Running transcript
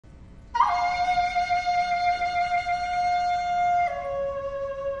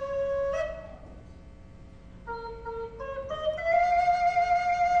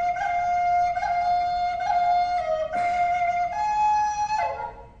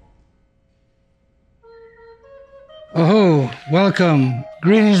Oh, welcome.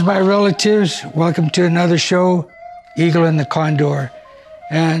 Greetings, my relatives. Welcome to another show, Eagle and the Condor.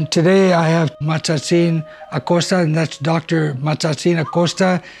 And today I have Matzatzin Acosta, and that's Dr. Matzatzin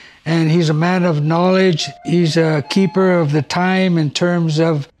Acosta. And he's a man of knowledge. He's a keeper of the time in terms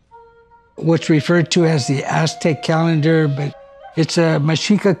of what's referred to as the Aztec calendar, but it's a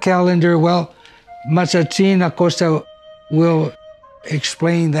Mexica calendar. Well, Matzatzin Acosta will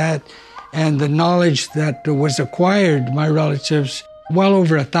explain that and the knowledge that was acquired, my relatives, well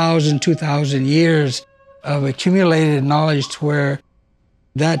over 1,000, 2,000 years of accumulated knowledge, to where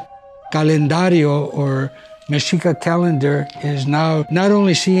that calendario or Mexica calendar is now not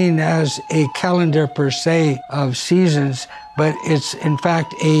only seen as a calendar per se of seasons, but it's in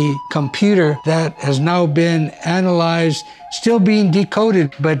fact a computer that has now been analyzed, still being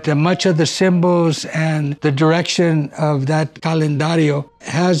decoded, but much of the symbols and the direction of that calendario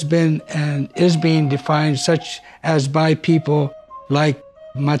has been and is being defined, such as by people like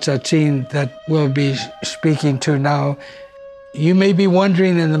Matzatzin that we'll be speaking to now. You may be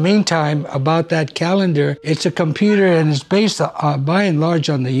wondering in the meantime about that calendar. It's a computer and it's based by and large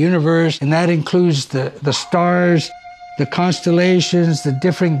on the universe, and that includes the stars, the constellations, the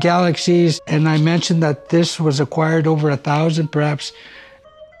different galaxies. And I mentioned that this was acquired over 1,000, perhaps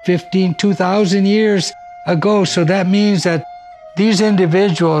 2,000 years ago. So that means that these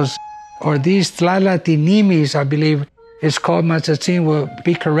individuals, or these Tlalatinimis, I believe it's called, Matzatzin will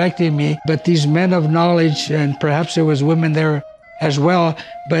be correcting me, but these men of knowledge, and perhaps there was women there as well,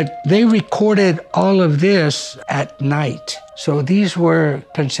 but they recorded all of this at night. So these were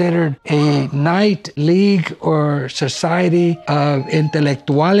considered a night league or society of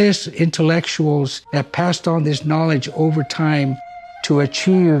intellectuals that passed on this knowledge over time to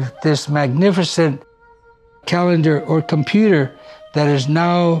achieve this magnificent calendar or computer that is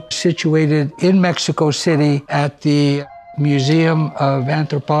now situated in Mexico City at the Museum of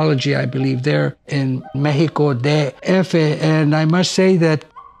Anthropology, I believe, there in Mexico DF. And I must say that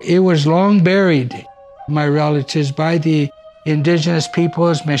it was long buried, my relatives, by the indigenous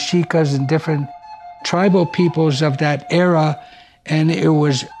peoples, Mexicas, and different tribal peoples of that era. And it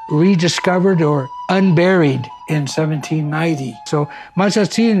was rediscovered or unburied in 1790. So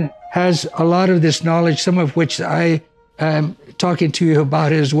Matzatzin has a lot of this knowledge, some of which I am talking to you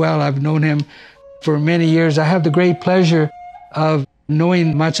about as well. I've known him for many years. I have the great pleasure of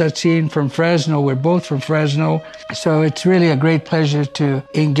knowing Matzatzin from Fresno. We're both from Fresno. So it's really a great pleasure to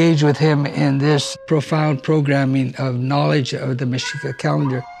engage with him in this profound programming of knowledge of the Mexica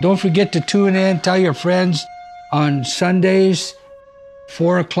calendar. Don't forget to tune in, tell your friends on Sundays,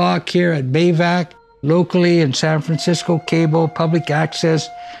 4 o'clock here at Bayvac, locally in San Francisco, cable, public access,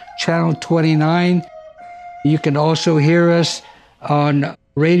 channel 29. You can also hear us on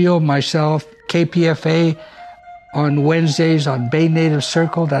radio, myself, KPFA, on Wednesdays on Bay Native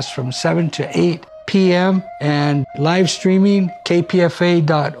Circle. That's from 7 to 8 p.m. and live streaming,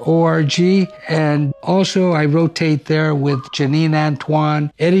 kpfa.org. And also I rotate there with Janine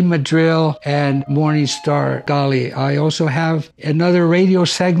Antoine, Eddie Madril, and Morning Star Gali. I also have another radio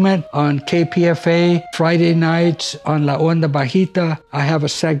segment on KPFA Friday nights on La Onda Bajita. I have a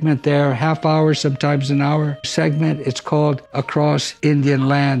segment there, half hour, sometimes an hour segment. It's called Across Indian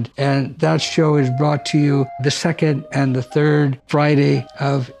Land. And that show is brought to you the second and the third Friday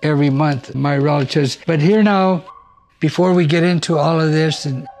of every month, my relatives. But here now, before we get into all of this,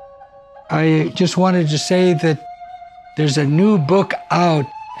 and I just wanted to say that there's a new book out,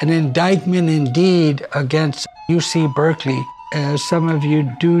 an indictment indeed against UC Berkeley. As some of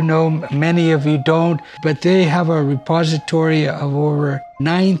you do know, many of you don't, but they have a repository of over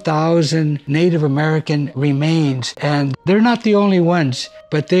 9,000 Native American remains. And they're not the only ones,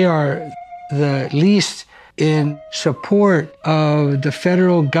 but they are the least in support of the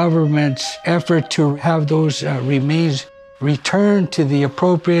federal government's effort to have those remains returned to the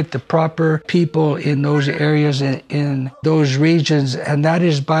proper people in those areas, in those regions. And that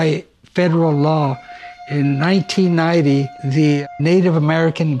is by federal law. In 1990, the Native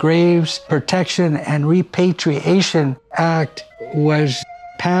American Graves Protection and Repatriation Act was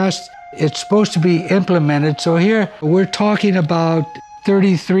passed. It's supposed to be implemented. So here we're talking about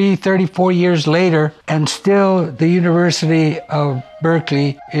 34 years later, and still the University of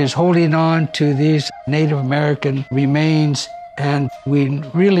Berkeley is holding on to these Native American remains. And we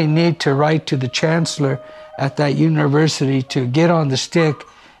really need to write to the chancellor at that university to get on the stick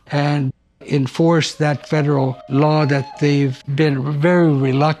and enforce that federal law that they've been very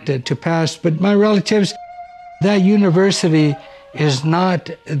reluctant to pass. But my relatives, that university is not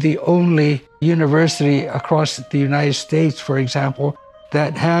the only university across the United States, for example,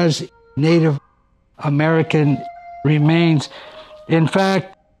 that has Native American remains. In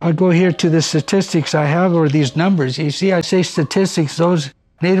fact, I'll go here to the statistics I have, or these numbers. You see, I say statistics. Those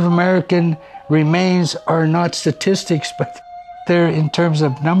Native American remains are not statistics, but they're in terms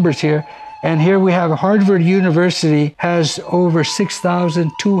of numbers here. And here we have Harvard University has over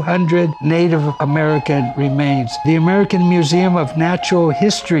 6,200 Native American remains. The American Museum of Natural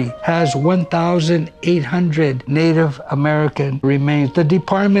History has 1,800 Native American remains. The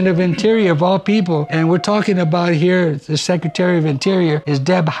Department of Interior, of all people, and we're talking about here, the Secretary of Interior is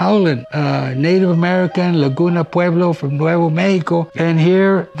Deb Howland, Native American, Laguna Pueblo from Nuevo Mexico. And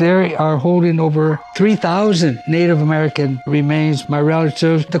here they are holding over 3,000 Native American remains, my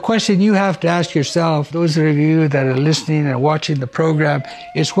relatives. The question you have to ask yourself, those of you that are listening and watching the program,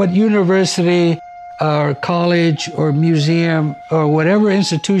 is what university or college or museum or whatever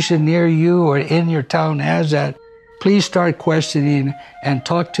institution near you or in your town has that, please start questioning and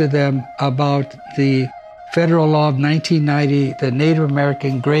talk to them about the federal law of 1990, the Native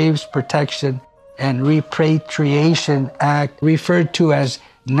American Graves Protection and Repatriation Act, referred to as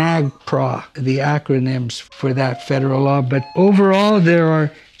NAGPRA, the acronyms for that federal law. But overall, there are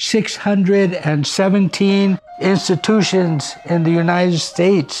 617 institutions in the United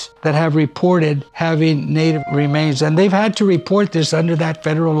States that have reported having Native remains. And they've had to report this under that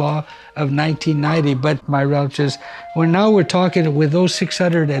federal law of 1990. But my relatives, we're talking with those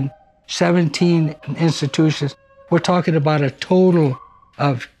 617 institutions, we're talking about a total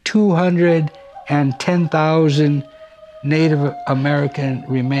of 210,000 Native American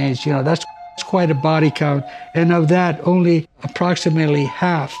remains. You know, that's quite a body count. And of that, only approximately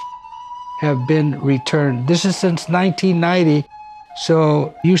half have been returned. This is since 1990.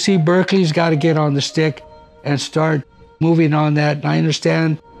 So UC Berkeley's got to get on the stick and start moving on that. And I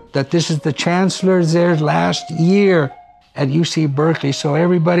understand that this is the chancellor's there last year at UC Berkeley. So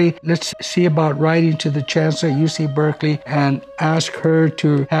everybody, let's see about writing to the chancellor at UC Berkeley and ask her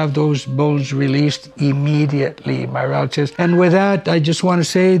to have those bones released immediately, my relatives. And with that, I just want to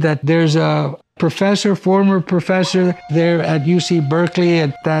say that there's a former professor there at UC Berkeley,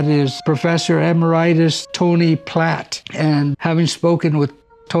 and that is Professor Emeritus Tony Platt. And having spoken with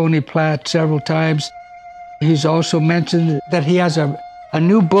Tony Platt several times, he's also mentioned that he has a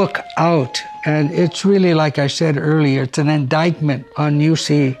new book out, and it's really, like I said earlier, it's an indictment on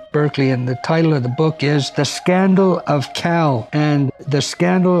UC Berkeley, and the title of the book is The Scandal of Cal. And the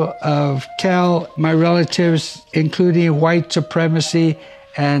scandal of Cal, my relatives, including white supremacy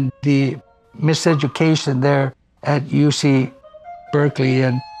and the miseducation there at UC Berkeley.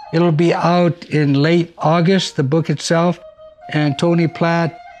 And it'll be out in late August, the book itself. And Tony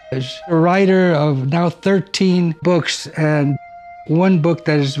Platt is a writer of now 13 books, and one book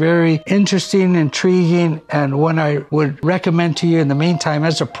that is very interesting, intriguing, and one I would recommend to you in the meantime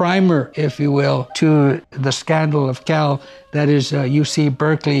as a primer, if you will, to the scandal of Cal, that is UC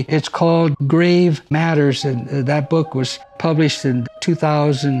Berkeley. It's called Grave Matters, and that book was published in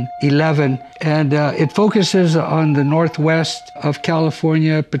 2011. And it focuses on the northwest of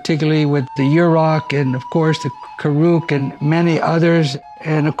California, particularly with the Yurok and, of course, the Karuk and many others.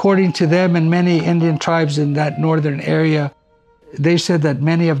 And according to them and many Indian tribes in that northern area, they said that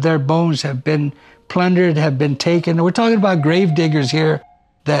many of their bones have been plundered, have been taken. We're talking about grave diggers here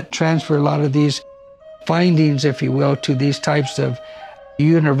that transfer a lot of these findings, if you will, to these types of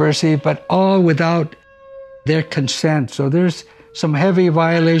universities, but all without their consent. So there's some heavy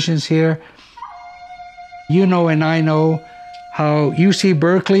violations here. You know, and I know how UC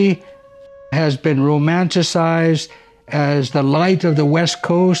Berkeley has been romanticized as the light of the West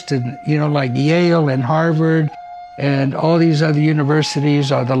Coast, and, you know, like Yale and Harvard and all these other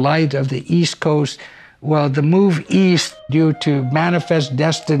universities are the light of the East Coast. Well, the move east due to manifest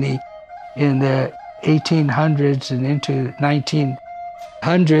destiny in the 1800s and into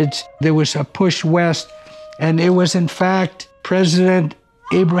 1900s, there was a push west. And it was, in fact, President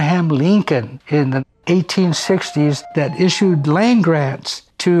Abraham Lincoln in the 1860s that issued land grants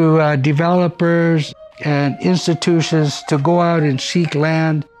to developers and institutions to go out and seek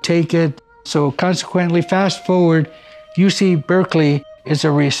land, take it. So consequently, fast forward, UC Berkeley is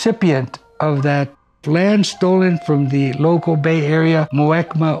a recipient of that land stolen from the local Bay Area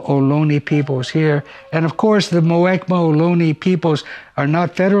Muwekma Ohlone peoples here. And of course, the Muwekma Ohlone peoples are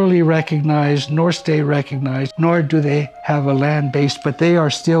not federally recognized, nor state recognized, nor do they have a land base, but they are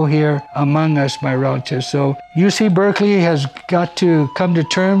still here among us, my relatives. So UC Berkeley has got to come to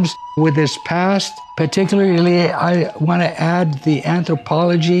terms with its past. Particularly, I want to add the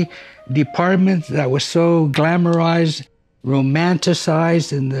anthropology department that was so glamorized,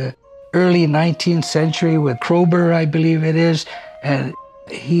 romanticized in the early 19th century with Kroeber, I believe it is, and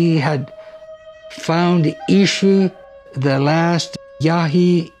he had found Ishi the last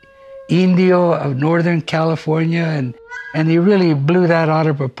Yahi Indio of Northern California, and he really blew that out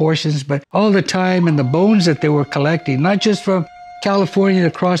of proportions. But all the time, and the bones that they were collecting, not just from California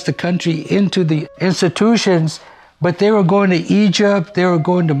across the country into the institutions, but they were going to Egypt, they were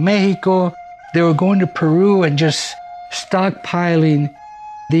going to Mexico, they were going to Peru, and just stockpiling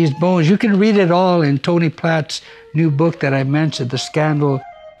these bones. You can read it all in Tony Platt's new book that I mentioned, The Scandal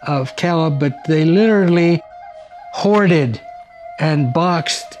of Cal, but they literally hoarded and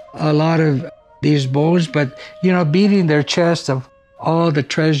boxed a lot of these bones, but, beating their chest of all the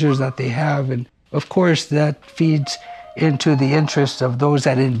treasures that they have. And of course, that feeds into the interest of those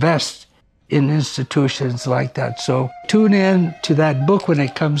that invest in institutions like that. So tune in to that book when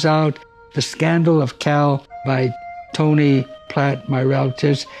it comes out, The Scandal of Cal by Tony Platt, my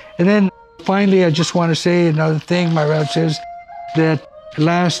relatives. And then finally, I just want to say another thing, my relatives, that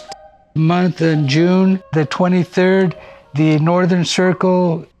last month in June, the 23rd, the Northern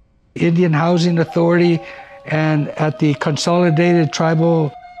Circle Indian Housing Authority and at the Consolidated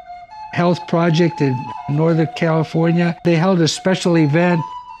Tribal Health Project in Northern California, they held a special event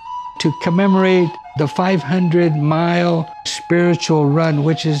to commemorate the 500-mile spiritual run,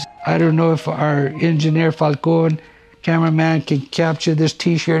 which is, I don't know if our engineer Falcon, cameraman, can capture this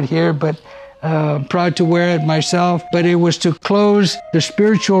t-shirt here, but I'm proud to wear it myself. But it was to close the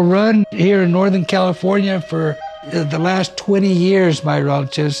spiritual run here in Northern California for the last 20 years, my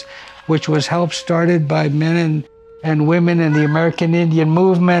relatives, which was helped started by men and women in the American Indian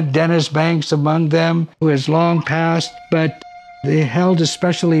movement, Dennis Banks among them, who has long passed. But they held a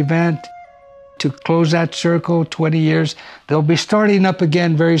special event to close that circle, 20 years. They'll be starting up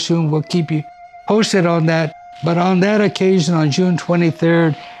again very soon. We'll keep you posted on that. But on that occasion, on June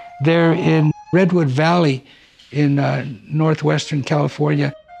 23rd, there in Redwood Valley in northwestern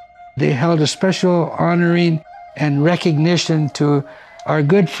California, they held a special honoring and recognition to our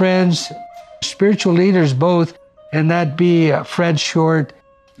good friends, spiritual leaders both, and that be Fred Short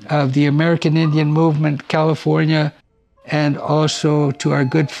of the American Indian Movement, California, and also to our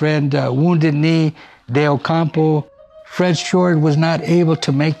good friend Wounded Knee de Ocampo. Fred Short was not able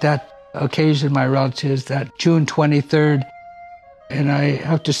to make that occasion, my relatives, that June 23rd. And I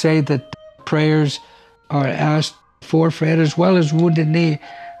have to say that prayers are asked for Fred as well as Wounded Knee.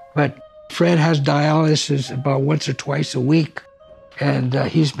 But Fred has dialysis about once or twice a week. And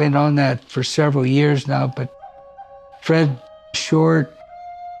he's been on that for several years now. But Fred Short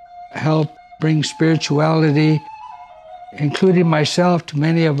helped bring spirituality, including myself, to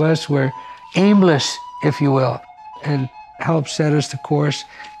many of us were aimless, if you will, and helped set us the course.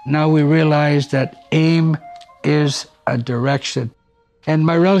 Now we realize that aim is a direction. And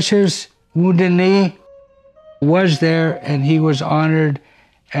my relatives, Wounded Knee, was there, and he was honored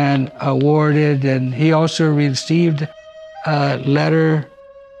and awarded, and he also received a letter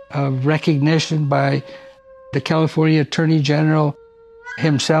of recognition by the California Attorney General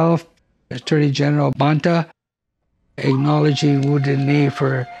himself, Attorney General Banta, acknowledging Wounded Knee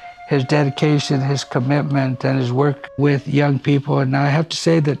for his dedication, his commitment, and his work with young people. And I have to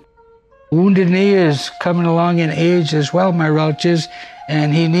say that Wounded Knee is coming along in age as well, my relatives,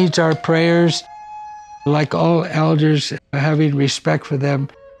 and he needs our prayers, like all elders, having respect for them.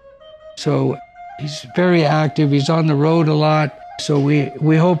 So he's very active. He's on the road a lot. So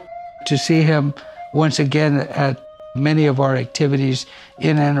we hope to see him once again at many of our activities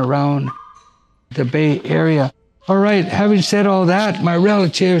in and around the Bay Area. All right, having said all that, my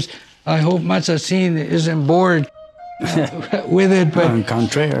relatives, I hope Matzatzin isn't bored with it, but on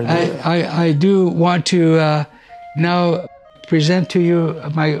contrary, I do want to now present to you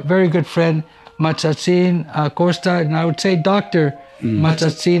my very good friend Matzatzin Acosta, and I would say Dr.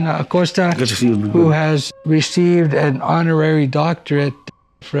 Matzatzin Acosta, who has received an honorary doctorate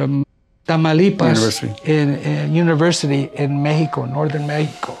from Tamaulipas University in Mexico, northern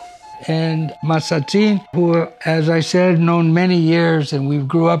Mexico. And Matzatzin, who, as I said, known many years, and we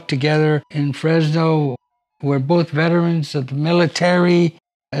grew up together in Fresno. We're both veterans of the military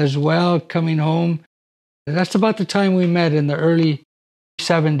as well, coming home. That's about the time we met, in the early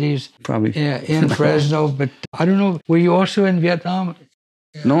 70s. Probably. In Fresno. But I don't know, were you also in Vietnam?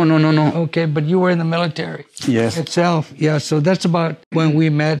 No. Okay, but you were in the military. Yes. Itself. Yeah, so that's about when we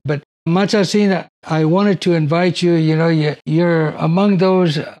met. But Matzatzin, I wanted to invite you. You know, you're among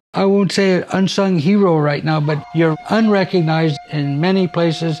those, I won't say unsung hero right now, but you're unrecognized in many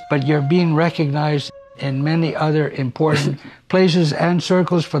places, but you're being recognized in many other important places and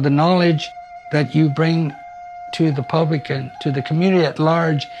circles for the knowledge that you bring to the public and to the community at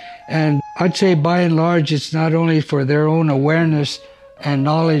large. And I'd say by and large, it's not only for their own awareness and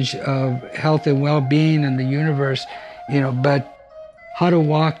knowledge of health and well-being in the universe, but how to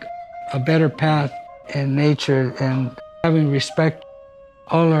walk a better path in nature and having respect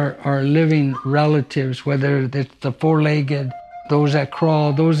all our living relatives, whether it's the four-legged, those that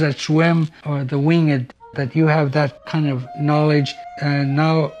crawl, those that swim, or the winged, that you have that kind of knowledge. And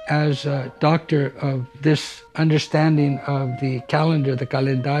now, as a doctor of this understanding of the calendar, the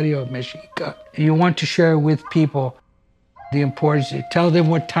calendario of Mexica, you want to share with people the importance. Tell them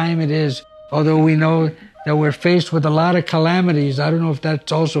what time it is, although we know that we're faced with a lot of calamities. I don't know if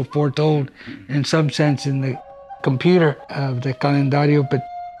that's also foretold in some sense in the computer of the calendario, but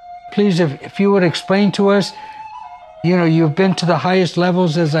please, if you would explain to us, you've been to the highest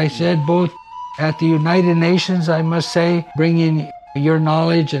levels, as I said, both at the United Nations, I must say, bringing your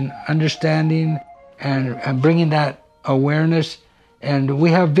knowledge and understanding and bringing that awareness. And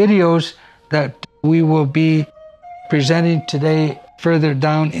we have videos that we will be presenting today further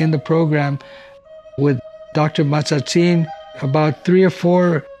down in the program with Dr. Matzatzin, about 3 or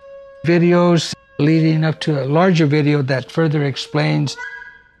 4 videos leading up to a larger video that further explains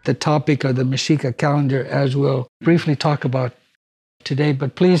the topic of the Mexica calendar, as we'll briefly talk about today.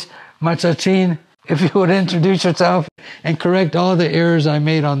 But please, Matzatzin, if you would introduce yourself and correct all the errors I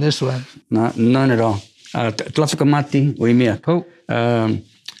made on this one. None at all. Tlazokamati, oimia.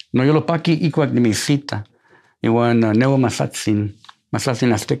 No yolopaki ikuak de misita. Iwan nevo Matzatzin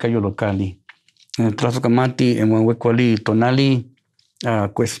azteca yolokali. Tlazokamati en Huehuecuali tonali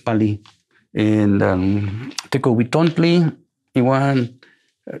cuespali. And teco witontli iwan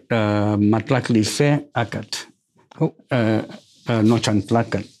matlacli se acat. No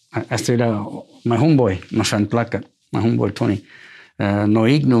chantlacat. I said, my homeboy, no chantlacat. My homeboy Tony. No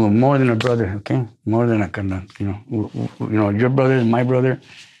igno, more than a brother, okay? More than a carnal, your brother is my brother,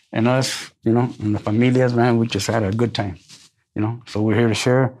 and us, and the familias, man, we just had a good time, So we're here to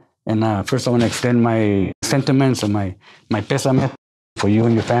share. And first I want to extend my sentiments and my pésame for you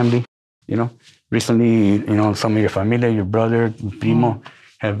and your family. Recently, some of your familia, your brother, primo,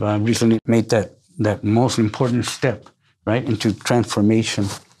 have recently made that most important step, right, into transformation.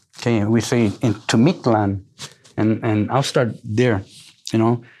 Okay, and we say into Mictlan, and I'll start there.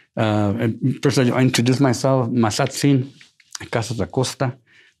 First I introduce myself, Matzatzin Acosta,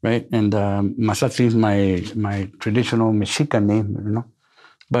 right, and Matzatzin is my traditional Mexican name,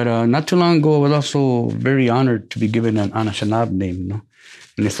 But not too long ago, I was also very honored to be given an Anishinaabe name,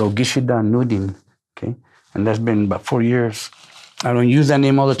 And it's Ogishida Nudin, okay? And that's been about 4 years. I don't use that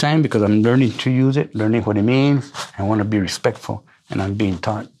name all the time because I'm learning to use it, learning what it means. I want to be respectful, and I'm being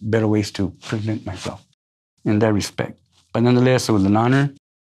taught better ways to present myself in that respect. But nonetheless, it was an honor.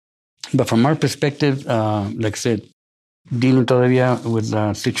 But from our perspective, like I said, dealing todavía with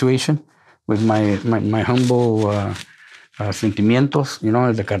the situation, with my humble sentimientos,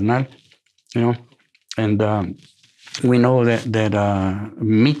 as a carnal, and we know that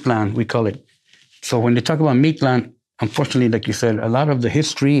Mictlan, we call it. So when they talk about Mictlan, unfortunately, like you said, a lot of the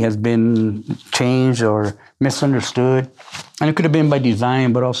history has been changed or misunderstood. And it could have been by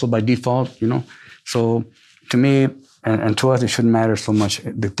design, but also by default, So to me, and to us, it shouldn't matter so much.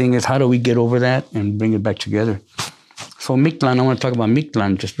 The thing is, how do we get over that and bring it back together? So Mictlan, I want to talk about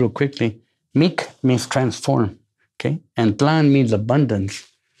Mictlan just real quickly. Mic means transform, okay? And tlan means abundance,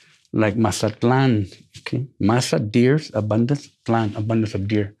 like Mazatlan, okay? Masa, deers, abundance, tlan, abundance of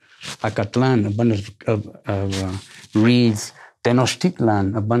deer. Acatlan, abundance of reeds.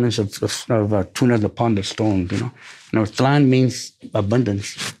 Tenochtitlan, abundance of tunas upon the stones, Now, tlan means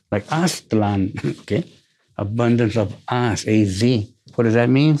abundance, like Aztlan, okay? Abundance of Az, A-Z. What does that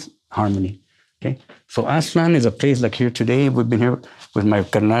mean? Harmony, okay? So Aztlan is a place like here today. We've been here with my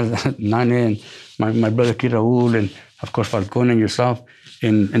carnal Nane and my brother Kiraul and, of course, Falcon and yourself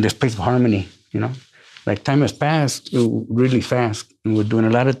in this place of harmony, Like time has passed really fast, and we're doing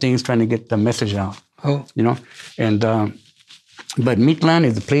a lot of things trying to get the message out, And but Mictlan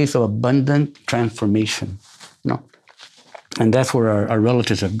is a place of abundant transformation, And that's where our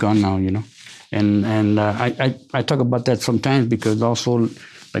relatives have gone now, And I talk about that sometimes because also,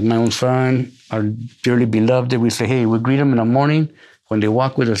 like my own son, our dearly beloved, we say, hey, we greet them in the morning when they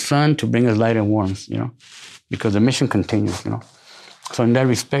walk with the sun to bring us light and warmth, Because the mission continues, So in that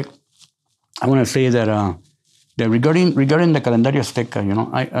respect, I want to say that regarding the Calendario Azteca,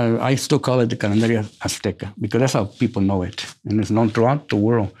 I still call it the Calendario Azteca because that's how people know it, and it's known throughout the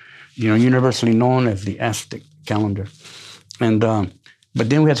world, universally known as the Aztec calendar. And but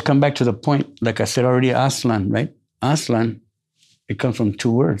then we have to come back to the point, like I said already, Aztlan, right? Aztlan, it comes from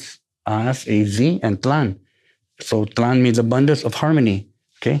 2 words, Az, A-Z, and Tlan. So Tlan means abundance of harmony,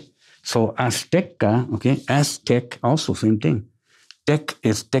 okay? So Azteca, okay, Aztec, also same thing. Tec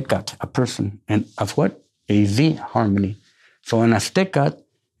is tecat, a person. And of what? A-Z, harmony. So an Azteca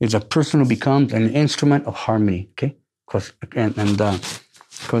is a person who becomes an instrument of harmony, okay? Because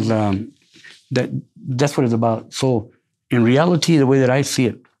that's what it's about. So in reality, the way that I see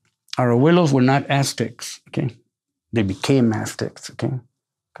it, our abuelos were not Aztecs, okay? They became Aztecs, okay?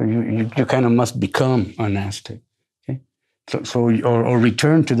 Because you kind of must become an Aztec, okay? Or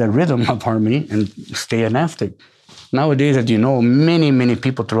return to the rhythm of harmony and stay an Aztec. Nowadays, as you know, many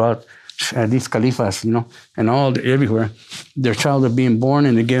people throughout these caliphas, and everywhere, their child are being born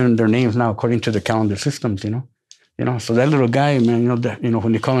and they're given their names now according to the calendar systems, So that little guy, man,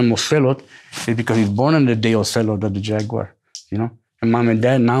 when they call him Ocelot, it's because he's born on the day Ocelot of the jaguar, And mom and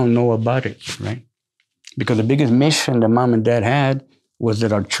dad now know about it, right? Because the biggest mission that mom and dad had was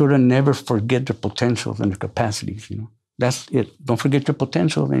that our children never forget their potentials and their capacities, That's it. Don't forget your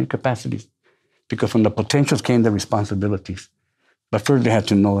potentials and your capacities. Because from the potentials came the responsibilities. But first they had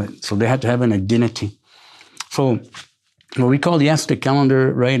to know it. So they had to have an identity. So what we call the Aztec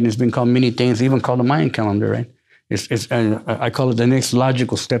calendar, right? And it's been called many things, even called the Mayan calendar, right? I call it the next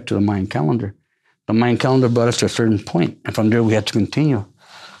logical step to the Mayan calendar. The Mayan calendar brought us to a certain point. And from there we had to continue.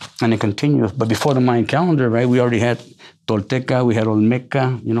 And it continues. But before the Mayan calendar, right, we already had Tolteca, we had Olmeca,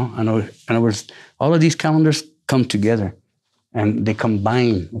 in other words, all of these calendars come together. And they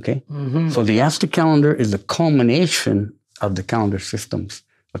combine, okay? Mm-hmm. So the Aztec calendar is the culmination of the calendar systems,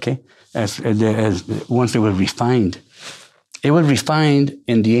 okay? As once it was refined. It was refined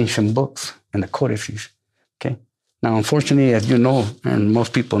in the ancient books and the codices, okay? Now, unfortunately, as you know, and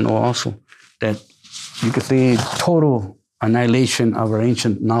most people know also, that you could say total annihilation of our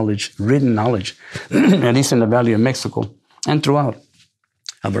ancient knowledge, written knowledge, at least in the Valley of Mexico and throughout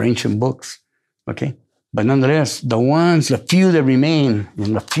of our ancient books, okay? But nonetheless, the few that remain,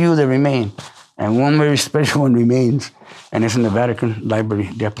 and one very special one remains, and it's in the Vatican Library,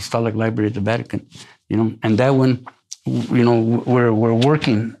 the Apostolic Library at the Vatican, and that one, we're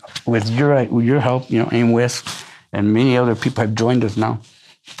working with your help, AIM West, and many other people have joined us now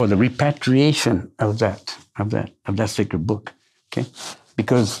for the repatriation of that sacred book, okay?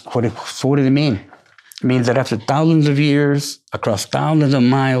 Because what does it mean? It means that after thousands of years, across thousands of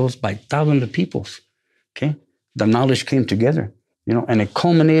miles, by thousands of peoples, okay, the knowledge came together, and it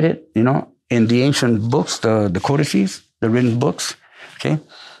culminated, in the ancient books, the codices, the written books, okay?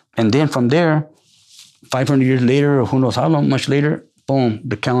 And then from there, 500 years later, or who knows how long, much later, boom,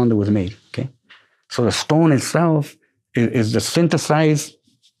 the calendar was made, okay? So the stone itself is the synthesized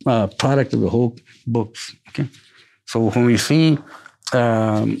product of the whole books, okay? So when we see,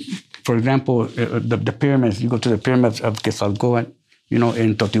 for example, the pyramids, you go to the pyramids of Quetzalcoatl,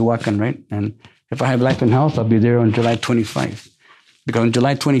 in Teotihuacan, right? And if I have life and health, I'll be there on July 25. Because on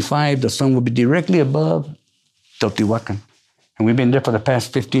July 25, the sun will be directly above Teotihuacan. And we've been there for the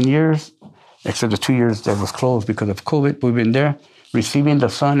past 15 years, except the 2 years that was closed because of COVID. We've been there receiving the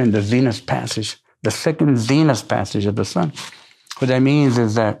sun in the zenith passage, the second zenith passage of the sun. What that means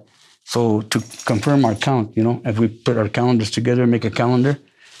is that, so to confirm our count, as we put our calendars together, make a calendar,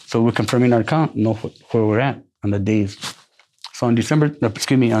 so we're confirming our count, know where we're at on the days. So on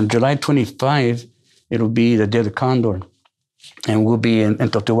on July 25, it'll be the Day of the Condor. And we'll be in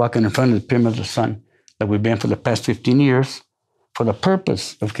Teotihuacan in front of the Pyramid of the Sun that we've been for the past 15 years for the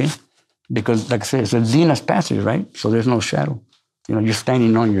purpose, okay? Because, like I said, it's a zenith passage, right? So there's no shadow. You're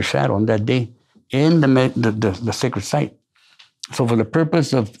standing on your shadow on that day in the sacred site. So for the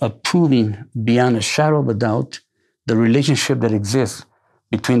purpose of proving beyond a shadow of a doubt the relationship that exists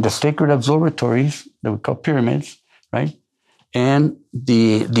between the sacred observatories that we call pyramids, right? And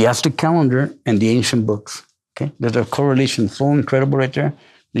the Aztec calendar and the ancient books. Okay, there's a correlation so incredible right there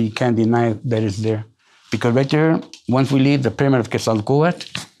that you can't deny that it's there. Because right there, once we leave the pyramid of Quetzalcoatl,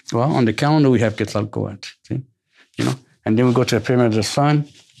 well, on the calendar we have Quetzalcoatl, see, and then we go to the pyramid of the sun,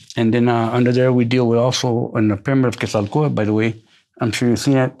 and then under there we deal with also in the pyramid of Quetzalcoatl. By the way, I'm sure you've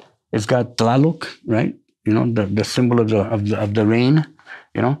seen it. It's got Tlaloc, right? The symbol of the rain,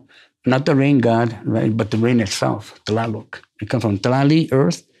 not the rain god, right, but the rain itself, Tlaloc. It comes from Tlali,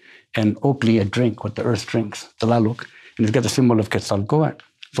 earth, and Oakley, a drink, what the earth drinks, Tlaloc. And it's got the symbol of Quetzalcoatl.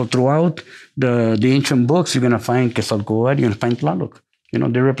 So throughout the ancient books, you're going to find Quetzalcoatl, you're going to find Tlaloc.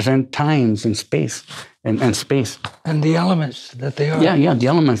 They represent times and space, and space. And the elements that they are. Yeah, the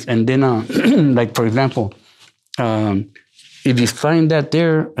elements. And then, like, for example, if you find that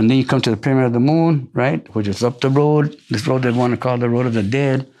there, and then you come to the Pyramid of the Moon, right, which is up the road, this road they want to call the Road of the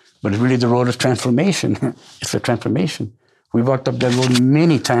Dead, but it's really the road of transformation. It's a transformation. We've walked up that road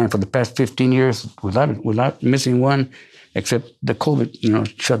many times for the past 15 years without missing one, except the COVID,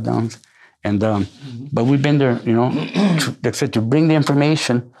 shutdowns. And but we've been there, to bring the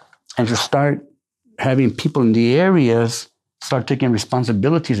information and to start having people in the areas start taking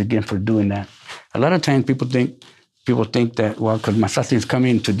responsibilities again for doing that. A lot of times people think that, well, because Matzatzin is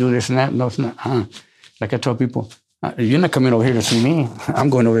coming to do this and that. No, it's not. Like I tell people, you're not coming over here to see me. I'm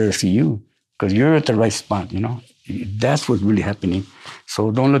going over here to see you because you're at the right spot, you know. That's what's really happening. So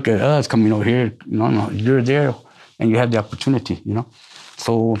don't look at us coming over here. No, you're there and you have the opportunity, you know.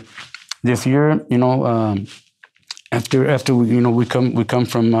 So this year, you know, after we, you know, we come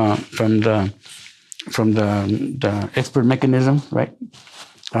from the expert mechanism, right,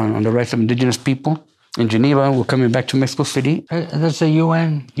 on the rights of indigenous people. In Geneva, we're coming back to Mexico City. That's the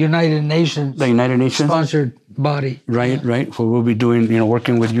UN, United Nations. The United Nations sponsored body. Right, yeah. Right. Where we'll be doing, you know,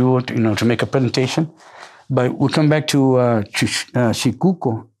 working with you, you know, to make a presentation. But we'll come back to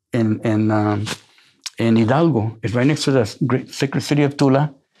Xicuco in Hidalgo. It's right next to the great sacred city of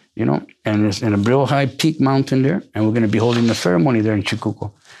Tula, you know, and it's in a real high peak mountain there. And we're going to be holding a ceremony there in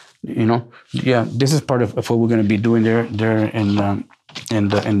Xicuco. You know, yeah, this is part of what we're going to be doing there in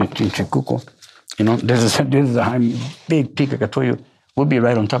Xicuco. You know, this is a high, big peak. Like I told you, we'll be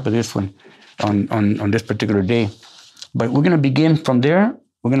right on top of this one on this particular day. But we're going to begin from there.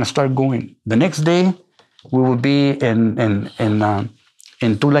 We're going to start going. The next day, we will be in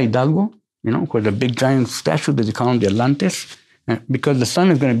Tula Hidalgo, you know, where the big giant statue that they call them the Atlantes, because the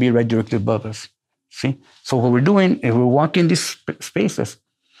sun is going to be right directly above us. See? So what we're doing is we're walking these spaces.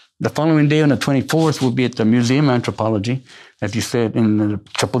 The following day on the 24th, we'll be at the Museum of Anthropology, as you said, in the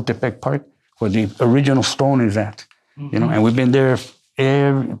Chapultepec Park, where the original stone is at, you know, and we've been there.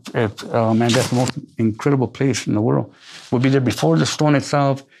 Oh man, that's the most incredible place in the world. We'll be there before the stone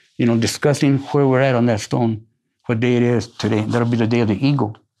itself, you know, discussing where we're at on that stone, what day it is today. That'll be the day of the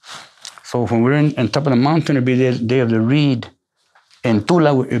eagle. So when we're on top of the mountain, it'll be the day of the reed. In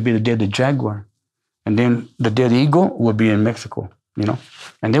Tula, it'll be the day of the jaguar. And then the day of the eagle will be in Mexico, you know.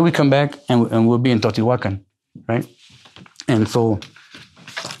 And then we come back and we'll be in Teotihuacan, right? And so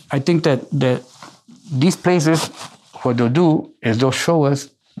I think that these places, what they'll do is they'll show us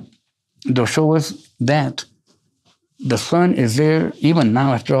that the sun is there even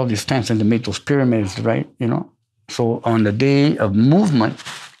now after all these times, and they made those pyramids, right? You know. So on the day of movement,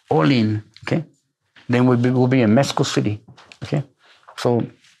 Olin, okay, then we'll be in Mexico City, okay. So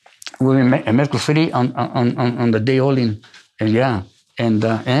we'll be in Mexico City on the day Olin, and yeah, and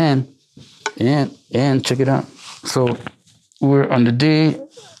check it out. So we're on the day.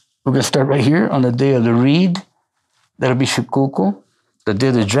 We're going to start right here on the day of the reed. That'll be Xicuco. The day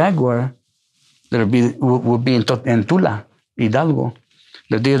of the jaguar, will be in Tula, Hidalgo.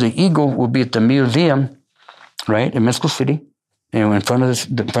 The day of the eagle will be at the museum, right, in Mexico City, and in front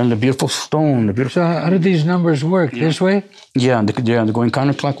of the beautiful stone. So how do these numbers work? Yeah. This way? Yeah, they're going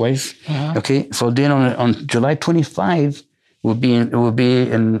counterclockwise. Uh-huh. Okay, so then on July 25, we'll be in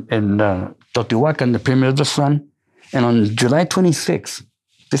Teotihuacan, the Pyramid of the Sun, and on July 26.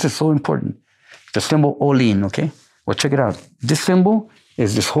 This is so important. The symbol Olin, okay? Well, check it out. This symbol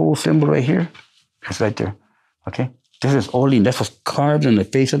is this whole symbol right here. It's right there, okay? This is Olin. That's what's carved on the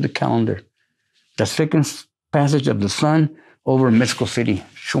face of the calendar. The second passage of the sun over Mexico City.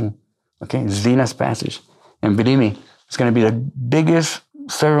 Okay? Zena's passage. And believe me, it's going to be the biggest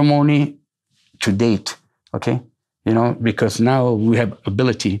ceremony to date, okay? You know, because now we have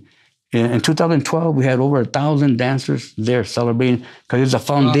ability. In 2012, we had over 1,000 dancers there celebrating because it's the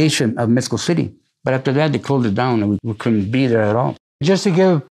foundation of Mexico City. But after that, they closed it down and we couldn't be there at all. Just to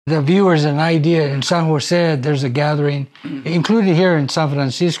give the viewers an idea, in San Jose, there's a gathering, included here in San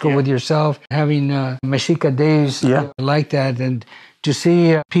Francisco with yourself, having Mexica days like that. And to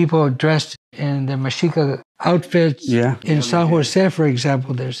see people dressed in the Mexica outfits in San Jose, for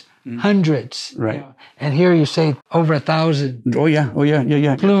example, there's hundreds. Right. You know, and here you say over 1,000. Oh yeah.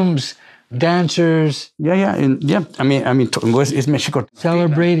 Plumes, dancers. Yeah. I mean, it's Mexico.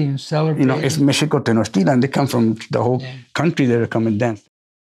 Celebrating. You know, it's Mexico Tenochtitlan. They come from the whole country there to come and dance.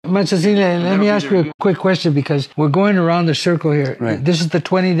 Matzatzin, let me ask you a quick question because we're going around the circle here. Right. This is the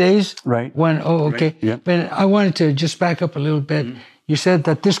 20 days? Right. Okay. Right. Yeah. But I wanted to just back up a little bit. Mm-hmm. You said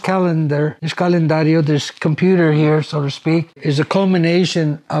that this calendar, this calendario, this computer here, so to speak, is a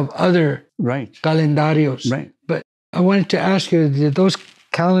culmination of other calendarios. Right. But I wanted to ask you, did those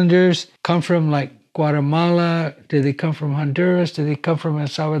calendars come from like Guatemala? Did they come from Honduras? Did they come from El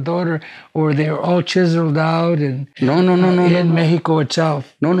Salvador? Or they were all chiseled out in Mexico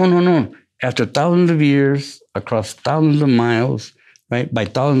itself? No. After thousands of years, across thousands of miles, right, by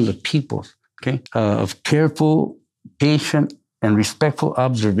thousands of people, okay, of careful, patient, and respectful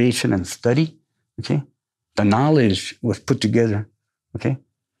observation and study, okay, the knowledge was put together, okay,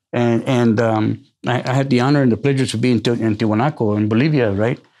 and I had the honor and the pleasure to be in Tiwanaku in Bolivia,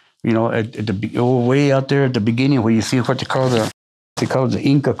 right, you know, way out there at the beginning where you see what they call the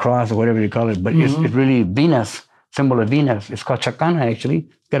Inca cross or whatever they call it, but it's really Venus, symbol of Venus. It's called Chacana, actually.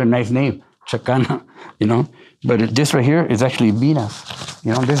 It's got a nice name, Chacana, you know. But this right here is actually Venus.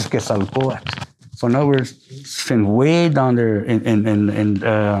 You know, this is Quetzalcoatl. So in other words, since way down there in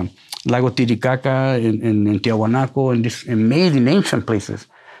Lago Titicaca, in Tiahuanaco, and these amazing ancient places,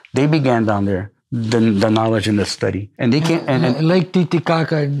 they began down there. The knowledge and the study. And they came... And Lake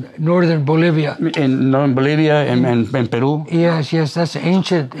Titicaca in northern Bolivia. In northern Bolivia and Peru. Yes, that's an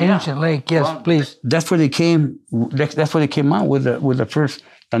ancient lake. Yes, well, please. That's where they came. That's where they came out with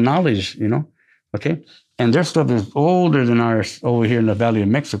the knowledge, you know, okay? And their stuff is older than ours over here in the Valley of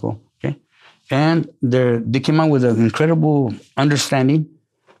Mexico, okay? And they came out with an incredible understanding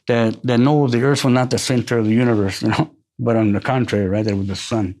that no, the earth was not the center of the universe, you know, but on the contrary, right, that was the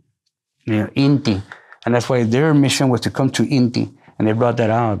sun. You know, Inti. And that's why their mission was to come to Inti. And they brought that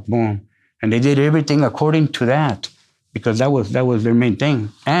out, boom. And they did everything according to that, because that was their main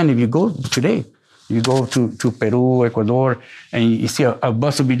thing. And if you go today, you go to Peru, Ecuador, and you see a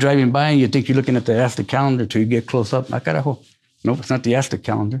bus will be driving by, and you think you're looking at the Aztec calendar till you get close up. Ah, carajo. Nope, it's not the Aztec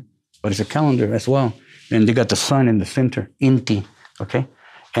calendar, but it's a calendar as well. And they got the sun in the center, Inti, okay?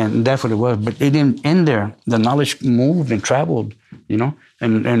 And that's what it was. But it didn't end there. The knowledge moved and traveled, you know?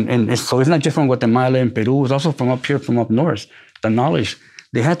 And so it's not just from Guatemala and Peru, it's also from up here, from up north. The knowledge.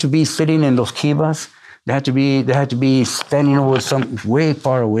 They had to be sitting in those kivas. They had to be standing over some way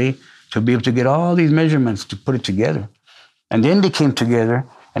far away to be able to get all these measurements to put it together. And then they came together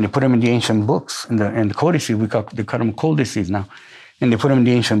and they put them in the ancient books, in the codices. They call them codices now. And they put them in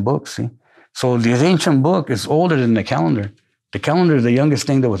the ancient books, see? So this ancient book is older than the calendar. The calendar is the youngest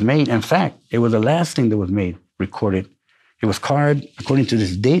thing that was made. In fact, it was the last thing that was made, recorded. It was carved according to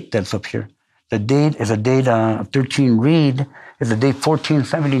this date that's up here. The date is a date 13 read, is a date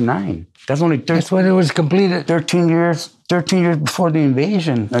 1479. That's only 13. That's when it was completed. 13 years before the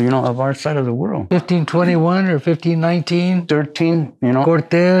invasion, you know, of our side of the world. 1521 or 1519. 13, you know.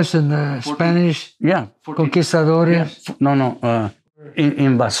 Cortés and the Spanish conquistadores. Yeah. No,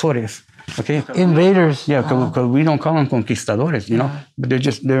 invasores. Okay. Invaders. Yeah, because we don't call them conquistadores, you know, but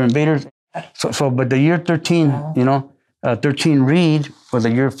they're invaders. But the year 13, you know, 13 read was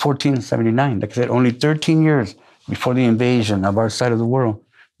the year 1479. Like I said, only 13 years before the invasion of our side of the world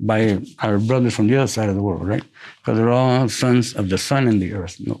by our brothers from the other side of the world, right? Because they're all sons of the sun and the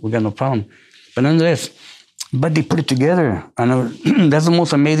earth. No, we got no problem. But nonetheless, but they put it together. I know that's the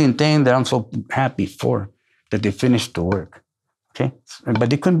most amazing thing that I'm so happy for, that they finished the work. Okay?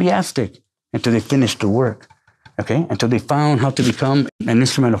 But they couldn't be Aztec until they finished the work. Okay? Until they found how to become an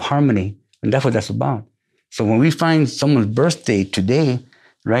instrument of harmony. And that's what that's about. So when we find someone's birthday today,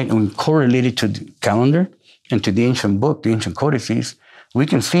 right, and we correlate it to the calendar and to the ancient book, the ancient codices, we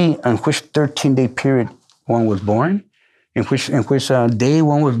can see on which 13-day period one was born, in which day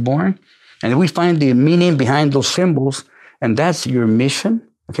one was born. And we find the meaning behind those symbols, and that's your mission,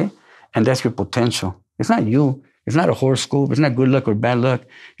 okay? And that's your potential. It's not you. It's not a horoscope. It's not good luck or bad luck.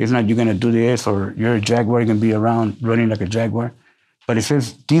 It's not you're going to do this or you're a jaguar, you're going to be around running like a jaguar. But it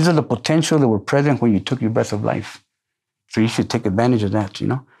says these are the potential that were present when you took your breath of life. So you should take advantage of that, you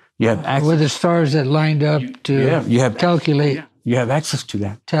know. You have access. With the stars that lined up to calculate. You have access to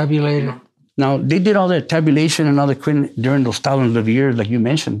that. Tabulate it. Now, they did all that tabulation and all that during those thousands of years, like you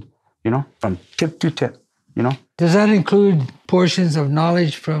mentioned, you know, from tip to tip, you know. Does that include portions of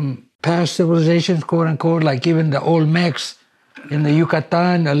knowledge from past civilizations, quote unquote, like even the Olmecs in the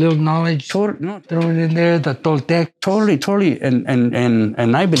Yucatan, a little knowledge thrown in there, the Toltec? Totally.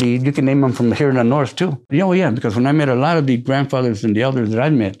 And I believe you can name them from here in the north too. Yeah, because when I met a lot of the grandfathers and the elders that I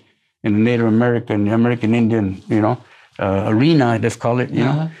met in the Native American, the American Indian, you know, arena, let's call it, you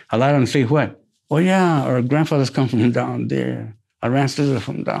know, a lot of them say what? Oh yeah, our grandfathers come from down there. Our ancestors are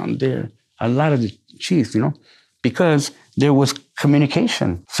from down there. A lot of the chiefs, you know, because there was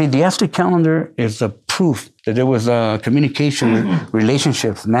communication. See, the Aztec calendar is a proof that there was communication,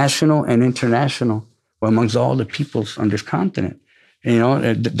 relationships, national and international, amongst all the peoples on this continent. And, you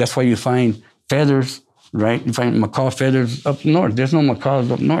know, that's why you find feathers, right? You find macaw feathers up north. There's no macaws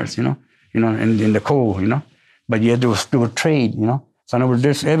up north, you know, and in the cold, you know. But yet there was trade, you know. So in other words,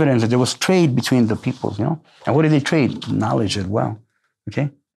 there's evidence that there was trade between the peoples, you know. And what did they trade? Knowledge as well, okay?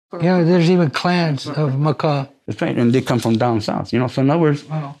 Yeah, there's even clans of macaw. That's right, and they come from down south, you know. So in other words,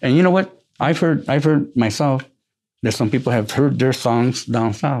 and you know what? I've heard myself that some people have heard their songs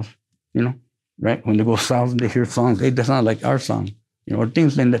down south, you know, right? When they go south, they hear songs. Hey, that's not like our song, you know, or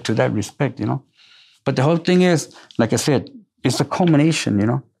things in that, to that respect, you know. But the whole thing is, like I said, it's a culmination, you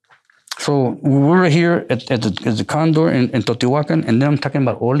know. So we're here at the Condor in Teotihuacan, and then I'm talking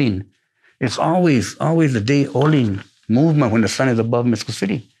about Olin. It's always the day Olin movement when the sun is above Mexico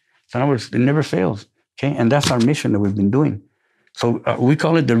City. So in other words, it never fails. Okay, and that's our mission that we've been doing. So we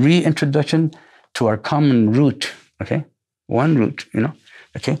call it the reintroduction to our common root. Okay, one root,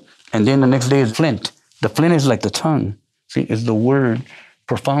 Okay, and then the next day is Flint. The Flint is like the tongue. See, it's the word,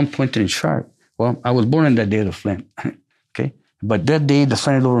 profound, pointed, and sharp. Well, I was born on that day of the Flint. Okay, but that day the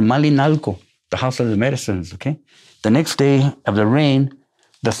sun is over Malinalco, the house of the medicines. Okay, the next day of the rain,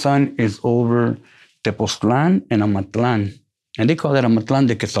 the sun is over Tepoztlan and Amatlan, and they call that Amatlan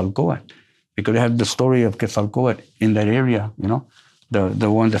de Quetzalcoatl because they have the story of Quetzalcoatl in that area. The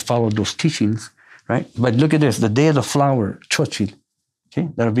ones that followed those teachings, right? But look at this: the day of the flower, Xochitl. Okay,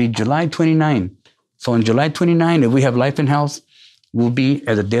 that'll be July 29. So on July 29, if we have life and health, we'll be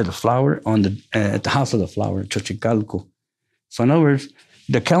at the day of the flower at the house of the flower, Xochicalco. So in other words,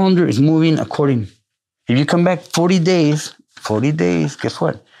 the calendar is moving according. If you come back 40 days, guess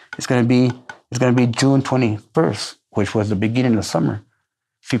what? It's gonna be June 21st, which was the beginning of summer.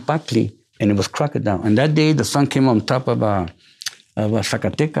 Cipactli, and it was crocodile. And that day the sun came on top of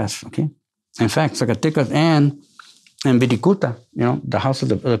Zacatecas. Okay, in fact, Zacatecas and Viticuta, the house of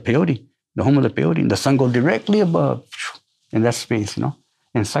the peyote, the home of the peyote, the sun goes directly above in that space, in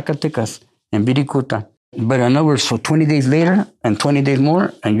Zacatecas and Viticuta. But in other words, so 20 days later and 20 days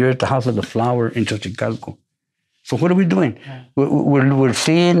more, and you're at the house of the flower in Xochicalco. So what are we doing? We're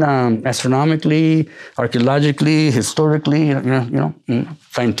seeing astronomically, archaeologically, historically,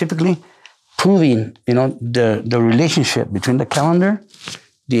 scientifically, proving, the relationship between the calendar,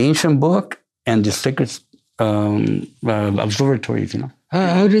 the ancient book, and the sacred observatories.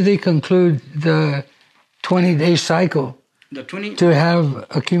 How do they conclude the 20-day cycle? To have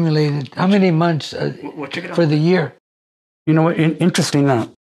accumulated how many months for the year? Interesting. A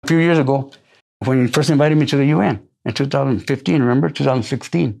few years ago, when you first invited me to the UN in 2015, remember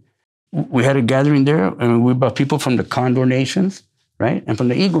 2016, we had a gathering there, and we brought people from the Condor nations, right, and from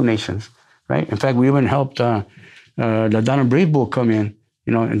the Eagle nations, right. In fact, we even helped the Donna Brave Bull come in,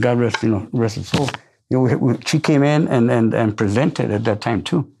 and God rest her soul. She came in and presented at that time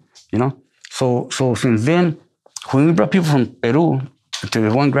too, So since then, when we brought people from Peru to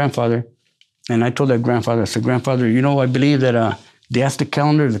one grandfather, and I told that grandfather, I said, grandfather, I believe that the Aztec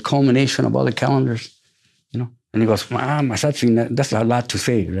calendar is the culmination of all the calendars, And he goes, Matzatzin, that's a lot to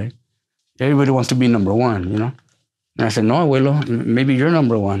say, right? Everybody wants to be number one, And I said, no, abuelo, maybe you're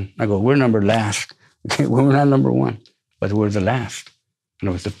number one. I go, we're number last. Okay, we're not number one, but we're the last.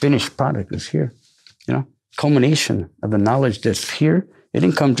 It's the finished product is here, culmination of the knowledge that's here. It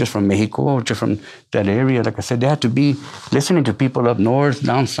didn't come just from Mexico or just from that area. Like I said, they had to be listening to people up north,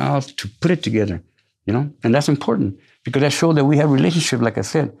 down south to put it together, And that's important because that showed that we have relationship, like I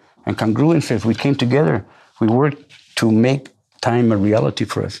said, and congruences. We came together. We worked to make time a reality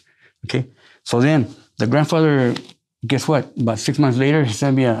for us, okay? So then the grandfather, guess what? About 6 months later, he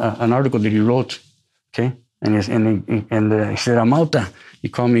sent me an article that he wrote, okay? And he said, Amauta, he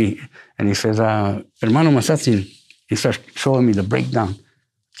called me and he says, Hermano Matzatzin, he starts showing me the breakdown.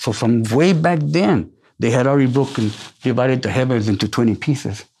 So from way back then, they had already divided the heavens into 20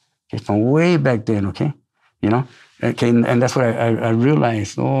 pieces. Okay, from way back then, okay? Okay, and that's what I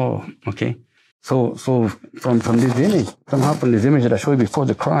realized. Oh, okay. So from this image, somehow from this image that I showed you before,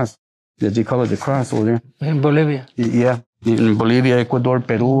 the cross, that they call it the cross over there. In Bolivia? Yeah, in Bolivia, Ecuador,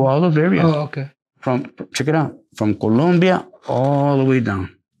 Peru, all those areas. Oh, okay. Check it out, from Colombia all the way down.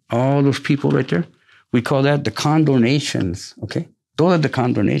 All those people right there. We call that the Condor nations, okay? Those are the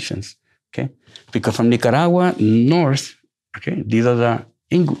Condor nations, okay? Because from Nicaragua north, okay, these are the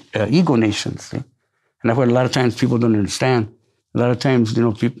Eagle nations, see? And that's what a lot of times people don't understand. A lot of times,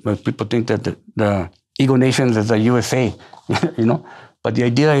 people think that the Eagle nations is the USA, But the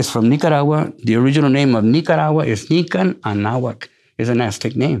idea is from Nicaragua. The original name of Nicaragua is Nican Anahuac. It's an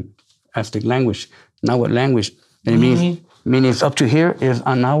Aztec name, Aztec language, Nahuatl language. And it means up to here is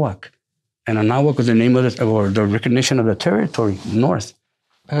Anahuac. And Anahuac was the name of the recognition of the territory, north.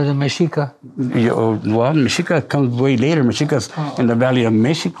 The Mexica. Well, Mexica comes way later. Mexica's in the Valley of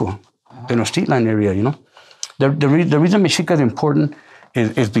Mexico, Tenochtitlan area, The reason Mexica is important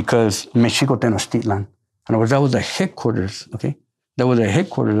is because Mexico Tenochtitlan. In other words, that was the headquarters, okay? That was the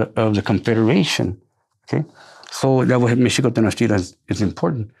headquarters of the Confederation, okay? So that was Mexico Tenochtitlan is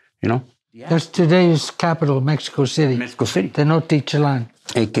important, That's today's capital, Mexico City. Mexico City. Tenochtitlan.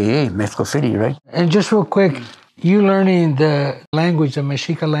 AKA Mexico City, right? And just real quick, you learning the language, the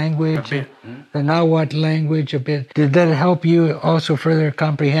Mexica language, the Nahuatl language a bit, did that help you also further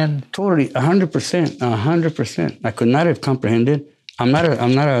comprehend? Totally, 100%. I could not have comprehended I'm not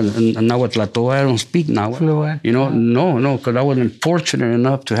a Nahuatl. I don't speak Nahuatl. Fluent. No, because I wasn't fortunate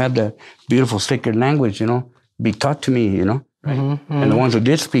enough to have that beautiful sacred language, be taught to me, And the ones who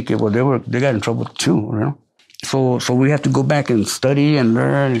did speak it, well, they got in trouble too, So we have to go back and study and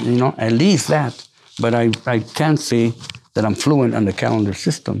learn, at least that. But I can't say that I'm fluent on the calendar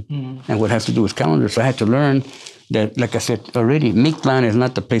system and what has to do with calendar. So I had to learn that, like I said already, Mictlan is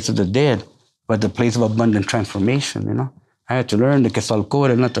not the place of the dead, but the place of abundant transformation, I had to learn that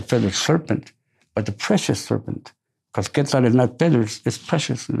Quetzalcoatl is not the feathered serpent, but the precious serpent. Because Quetzal is not feathers, it's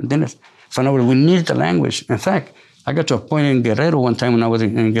precious. So in other words, we need the language. In fact, I got to a point in Guerrero one time when I was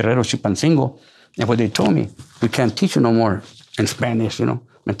in Guerrero, Chilpancingo, and what they told me, we can't teach you no more in Spanish,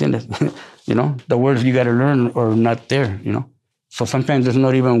 ¿Me entiendes? The words you got to learn are not there, So sometimes there's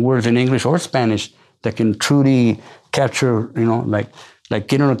not even words in English or Spanish that can truly capture, like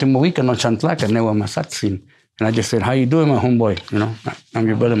Kino no Timohuica no Chantlaca, Newa Matzatzin. And I just said, how you doing, my homeboy? I'm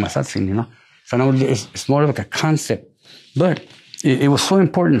your brother Matzatzin, So now it's more like a concept. But it was so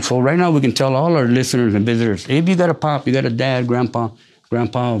important. So right now we can tell all our listeners and visitors, if you got a pop, you got a dad, grandpa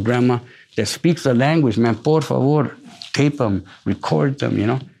or grandma that speaks the language, man, por favor, tape them, record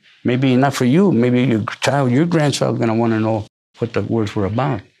them, Maybe not for you, maybe your grandchild is going to want to know what the words were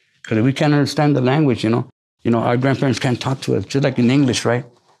about. Because if we can't understand the language, our grandparents can't talk to us, just like in English, right?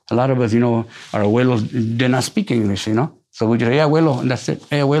 A lot of us, our abuelos did not speak English, So we just say, hey, abuelo, and that's it.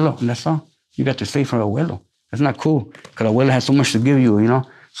 Hey, abuelo, and that's all. You got to say from abuelo. That's not cool. Because abuelo has so much to give you,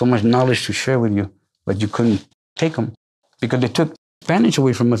 so much knowledge to share with you. But you couldn't take them. Because they took Spanish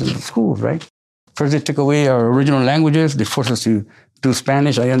away from us in the schools, right? First, they took away our original languages. They forced us to do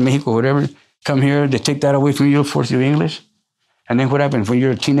Spanish, allá en Mexico, whatever. Come here, they take that away from you, force you English. And then what happens? When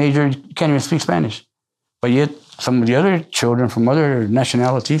you're a teenager, you can't even speak Spanish. But yet, some of the other children from other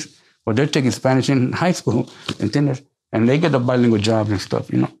nationalities, well, they're taking Spanish in high school, ¿entiendes? And they get the bilingual jobs and stuff,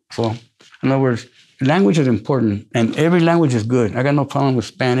 So, in other words, language is important, and every language is good. I got no problem with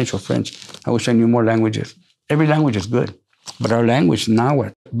Spanish or French. I wish I knew more languages. Every language is good. But our language,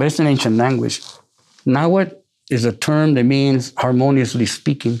 Nahuatl, but it's an ancient language. Nahuatl is a term that means harmoniously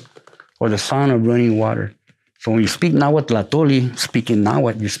speaking, or the sound of running water. So when you speak Nahuatl, speaking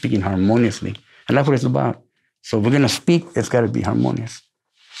Nahuatl, you're speaking harmoniously. And that's what it's about. So if we're going to speak, it's got to be harmonious.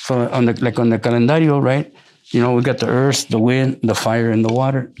 So on the calendario, right, we got the earth, the wind, the fire, and the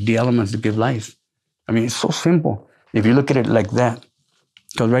water, the elements that give life. I mean, it's so simple if you look at it like that.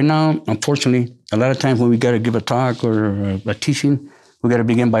 Because right now, unfortunately, a lot of times when we got to give a talk or a teaching, we got to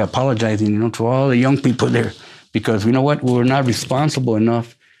begin by apologizing, to all the young people there. Because you know what? We're not responsible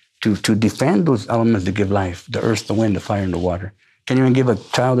enough to defend those elements that give life, the earth, the wind, the fire, and the water. Can't even give a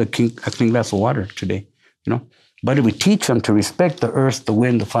child a clean glass of water today, But if we teach them to respect the earth, the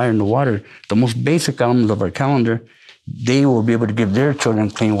wind, the fire, and the water, the most basic elements of our calendar, they will be able to give their children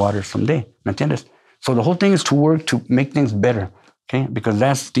clean water someday. ¿Me entiendes? So the whole thing is to work to make things better, okay? Because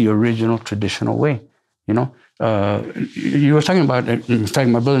that's the original traditional way, You were talking about, in fact,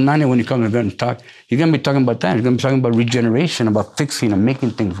 my brother Nani, when he comes and talk, he's going to be talking about that. He's going to be talking about regeneration, about fixing and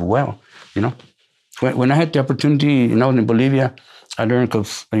making things well, When I had the opportunity, I was in Bolivia, I learned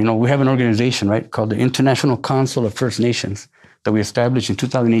because, we have an organization, right, called the International Council of First Nations that we established in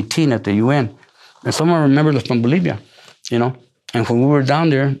 2018 at the UN. And someone remembered us from Bolivia, And when we were down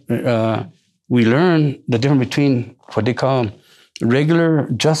there, we learned the difference between what they call regular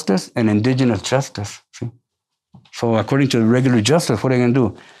justice and indigenous justice. See? So according to the regular justice, what are they going to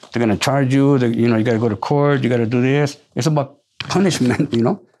do? They're going to charge you, you got to go to court, you got to do this. It's about punishment,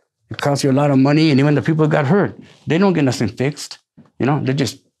 It costs you a lot of money, and even the people that got hurt, they don't get nothing fixed. They're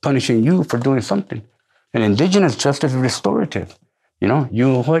just punishing you for doing something. And indigenous justice is restorative. You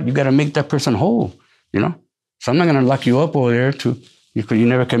got to make that person whole, So I'm not going to lock you up over there because you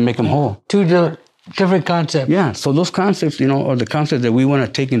never can make them whole. Two different concepts. Yeah, so those concepts, are the concepts that we want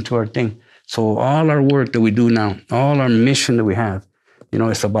to take into our thing. So all our work that we do now, all our mission that we have,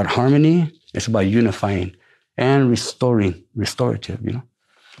 it's about harmony, it's about unifying and restorative,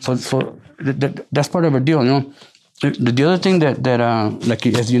 So that's part of our deal, The other thing that like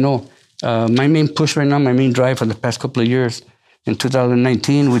as my main push right now, my main drive for the past couple of years, in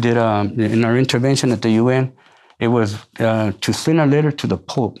 2019, we did in our intervention at the UN, it was to send a letter to the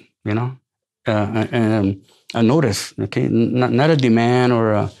Pope, and a notice, okay, not a demand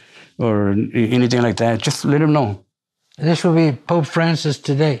or anything like that. Just let him know. This will be Pope Francis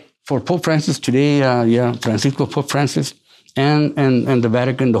today. For Pope Francis today, Francisco Pope Francis, and the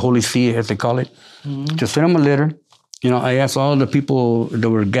Vatican, the Holy See, as they call it, to send him a letter. I asked all the people that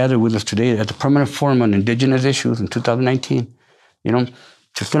were gathered with us today at the Permanent Forum on Indigenous Issues in 2019,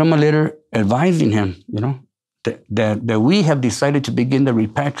 to send him a letter advising him, that we have decided to begin the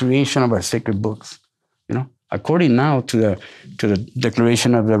repatriation of our sacred books. According now to the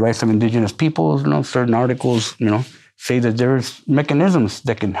Declaration of the Rights of Indigenous Peoples, certain articles, say that there's mechanisms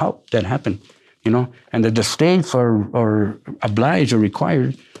that can help that happen, and that the states are obliged or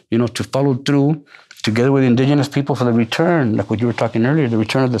required, to follow through together with indigenous people for the return, like what you were talking earlier, the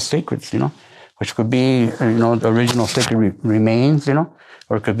return of the sacreds, which could be, the original sacred remains,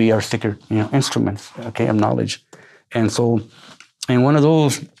 or it could be our sacred, instruments, of knowledge. And so, in one of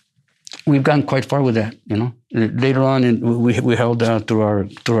those, we've gotten quite far with that, Later on, we held through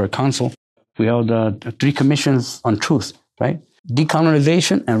our council, we held 3 commissions on truth, right?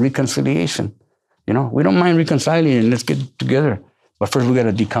 Decolonization and reconciliation. We don't mind reconciling and let's get together, but first we got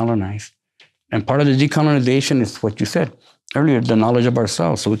to decolonize. And part of the decolonization is what you said earlier, the knowledge of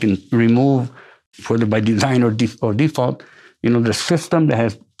ourselves, so we can remove, whether by design or default, the system that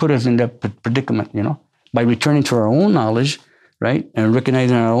has put us in that predicament, by returning to our own knowledge, right, and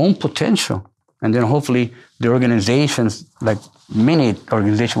recognizing our own potential. And then hopefully the organizations, like many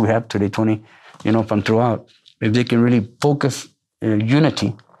organizations we have today, Tony, from throughout, if they can really focus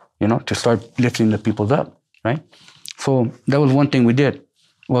unity, to start lifting the people up, right? So that was one thing we did.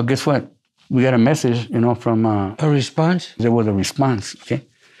 Well, guess what? We got a message, from... a response? There was a response, okay?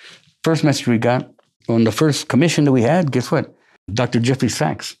 First message we got on the first commission that we had, guess what? Dr. Jeffrey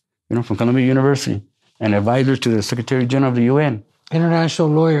Sachs, from Columbia University, an advisor to the Secretary General of the UN. International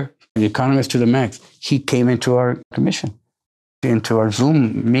lawyer. The economist to the max. He came into our commission, into our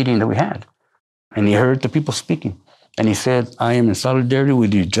Zoom meeting that we had. And he heard the people speaking. And he said, I am in solidarity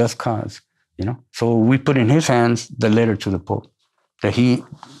with your just cause, So we put in his hands the letter to the Pope that he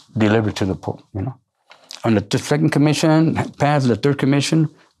delivered to the Pope, On the second commission, past the third commission,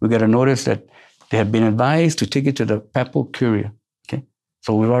 we got a notice that they have been advised to take it to the Papal Curia, okay?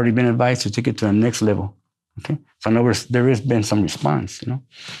 So we've already been advised to take it to the next level, okay? So in other words, there has been some response,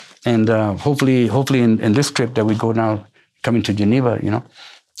 And hopefully in this trip that we go now, coming to Geneva,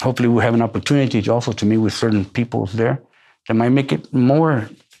 hopefully we'll have an opportunity to meet with certain peoples there that might make it more,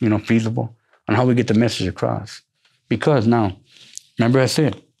 feasible on how we get the message across. Because now, remember I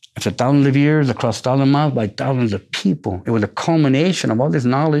said, it's thousands of years across 1,000 miles by thousands of people. It was a culmination of all this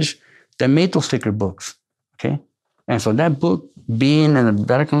knowledge that made those sacred books, okay? And so that book being in the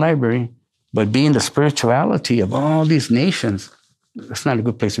Vatican Library, but being the spirituality of all these nations, it's not a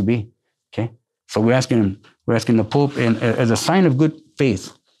good place to be, okay? So we're asking the Pope, and as a sign of good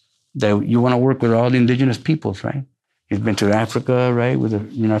faith, that you want to work with all the indigenous peoples, right? He's been to Africa, right, with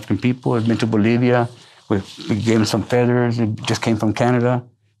the African people. He's been to Bolivia. We gave him some feathers. He just came from Canada,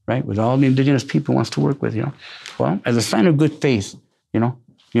 right, with all the indigenous people he wants to work with, Well, as a sign of good faith,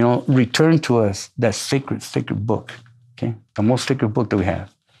 return to us that sacred book, okay? The most sacred book that we have.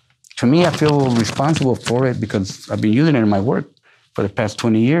 To me, I feel responsible for it because I've been using it in my work for the past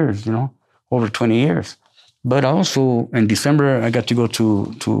 20 years, over 20 years. But also in December, I got to go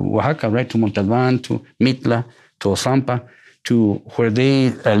to Oaxaca, right, to Montalban, to Mitla, to Osampa, to where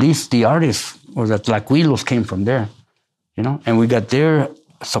at least the artists or the Tlacuilos came from there, and we got their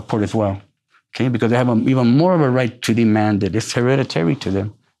support as well, okay, because they have even more of a right to demand it. It's hereditary to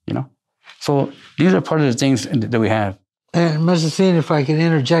them, So these are part of the things that we have. And Matzatzin, if I can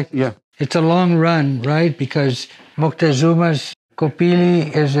interject, yeah, it's a long run, right? Because Moctezuma's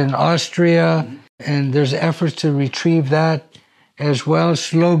Copili is in Austria, and there's efforts to retrieve that as well,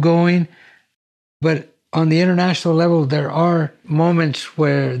 slow going. But on the international level, there are moments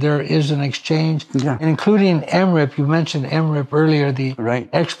where there is an exchange, and including MRIP. You mentioned MRIP earlier, the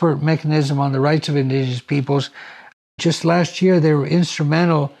expert mechanism on the rights of indigenous peoples. Just last year, they were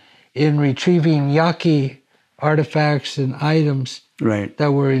instrumental in retrieving Yaqui artifacts and items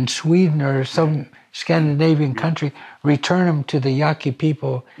that were in Sweden or some Scandinavian country, return them to the Yaqui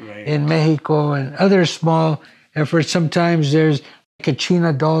people in Mexico, and other small efforts. Sometimes there's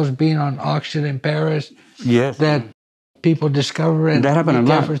Kachina dolls being on auction in Paris that people discover and that happened a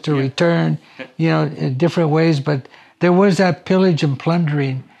lot. Efforts to return, in different ways. But there was that pillage and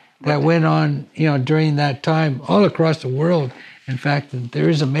plundering that went on, during that time all across the world. In fact, there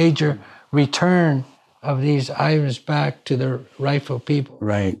is a major return of these items back to their rightful people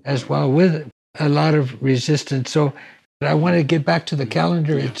as well, with a lot of resistance. So I want to get back to the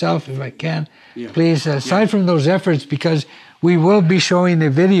calendar itself, if I can, please, aside from those efforts, because we will be showing a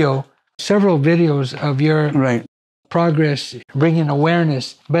video, several videos of your progress, bringing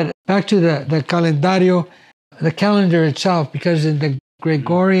awareness. But back to the calendario, the calendar itself, because in the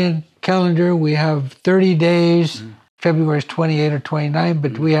Gregorian calendar, we have 30 days, February is 28 or 29,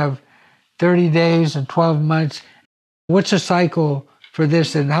 but we have 30 days and 12 months. What's the cycle for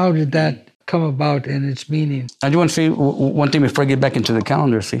this, and how did that come about and its meaning. I just want to say one thing before I get back into the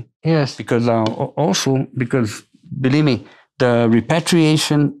calendar, see? Yes. Because because believe me, the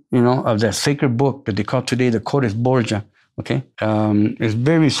repatriation, of that sacred book that they call today the Codex Borgia, okay, is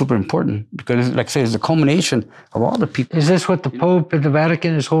very super important because, like I say, it's the culmination of all the people. Is this what the Pope at the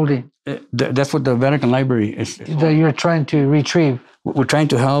Vatican is holding? That's what the Vatican Library is. That you're trying to retrieve? We're trying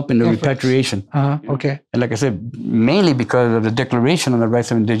to help in the repatriation. Okay. And like I said, mainly because of the Declaration on the Rights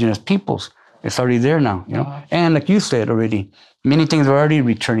of Indigenous Peoples. It's already there now, And like you said already, many things are already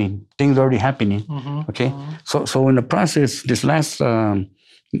returning. Things are already happening, okay? So in the process, this last,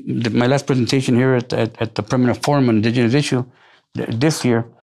 my last presentation here at the Permanent Forum on Indigenous Issue, this year,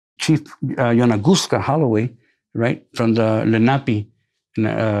 Chief Yonaguska Holloway, right, from the Lenape, from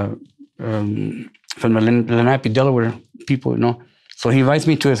the Lenape, Delaware people, So he invites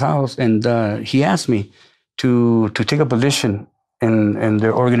me to his house, and he asked me to take a position in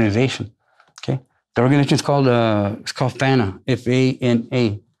their organization. Okay, the organization is called FANA, FANA.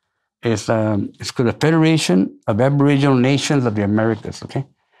 It's called the Federation of Aboriginal Nations of the Americas. Okay,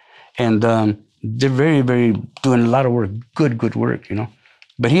 and they're very, very doing a lot of work, good work,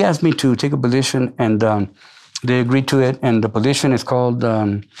 But he asked me to take a position, and they agreed to it. And the position is called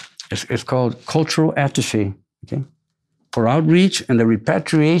it's called Cultural Attaché. Okay, for outreach and the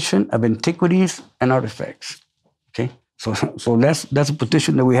repatriation of antiquities and artifacts. Okay. So that's a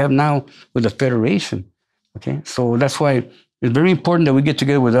petition that we have now with the Federation. Okay, so that's why it's very important that we get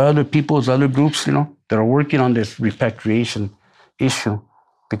together with other peoples, other groups, that are working on this repatriation issue.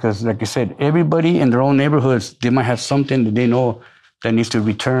 Because, like I said, everybody in their own neighborhoods, they might have something that they know that needs to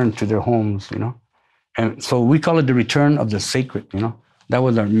return to their homes, And so we call it the return of the sacred, That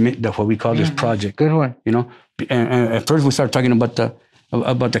was what we call this project. Good one. And at first we started talking about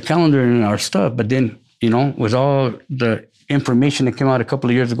the calendar and our stuff, but then, with all the information that came out a couple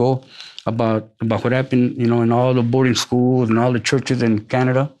of years ago about what happened, in all the boarding schools and all the churches in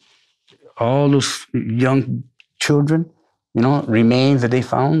Canada, all those young children, remains that they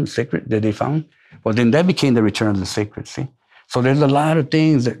found, sacred that they found, well, then that became the return of the sacred, see? So there's a lot of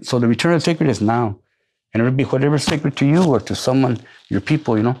things so the return of the sacred is now. And it'll be whatever's sacred to you or to someone, your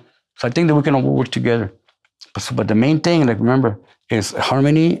people, So I think that we can all work together. But the main thing, like, remember, is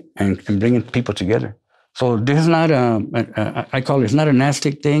harmony and bringing people together. So this is not I call it's not a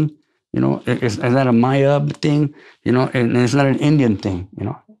Nastic thing, it's not a Mayab thing, and it's not an Indian thing,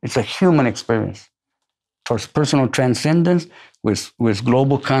 It's a human experience towards personal transcendence with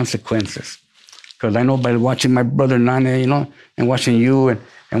global consequences. Because I know by watching my brother Nane, and watching you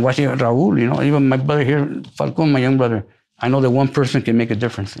and watching Raul, even my brother here, Falcon, my young brother, I know that one person can make a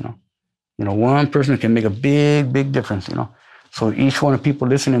difference, One person can make a big, big difference, So each one of the people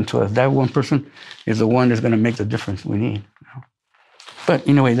listening to us, that one person is the one that's going to make the difference we need. But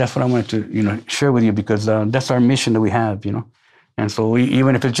anyway, that's what I wanted to, share with you because that's our mission that we have, And so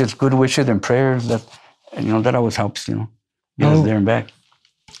even if it's just good wishes and prayers, that always helps, get us there and back.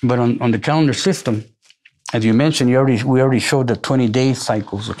 But on the calendar system, as you mentioned, we already showed the 20-day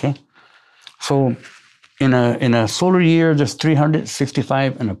cycles, okay? So in a solar year, there's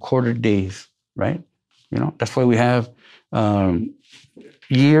 365 and a quarter days, right? That's why we have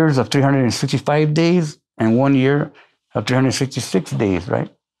years of 365 days and 1 year of 366 days, right?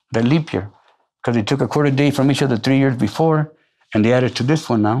 The leap year. Because they took a quarter day from each of the 3 years before and they added to this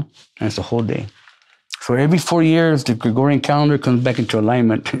one now, and it's a whole day. So every 4 years, the Gregorian calendar comes back into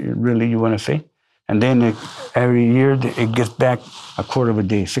alignment, really, you want to say. And then every year, it gets back a quarter of a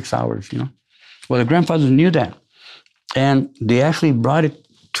day, 6 hours, Well, the grandfathers knew that. And they actually brought it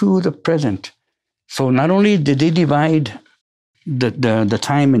to the present. So not only did they divide the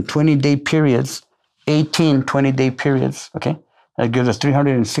time in 20-day periods, 18 20-day periods, okay? That gives us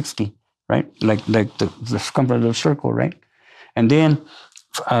 360, right? Like the circumference of the circle, right? And then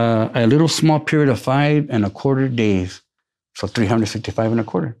a little small period of 5 and a quarter days. So 365 and a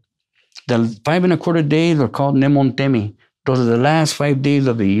quarter. The 5 and a quarter days are called Nemontemi. Those are the last 5 days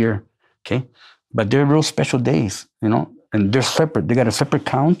of the year, okay? But they're real special days, and they're separate. They got a separate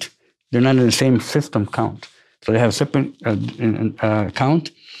count. They're not in the same system count. So they have a separate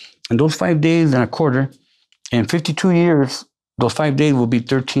count. And those 5 days and a quarter, in 52 years, those 5 days will be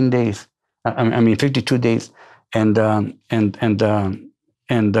 13 days. 52 days. And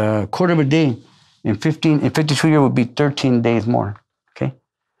a quarter of a day in 52 years would be 13 days more, okay?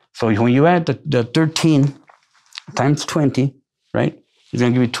 So when you add the 13 times 20, right, it's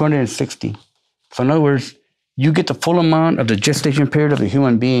going to give you 260. So in other words, you get the full amount of the gestation period of the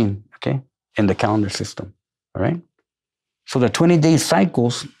human being, okay, in the calendar system, all right? So the 20-day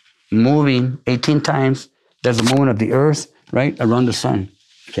cycles moving 18 times, that's the movement of the earth, right, around the sun,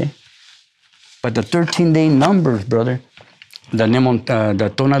 okay? But the 13-day numbers, brother, the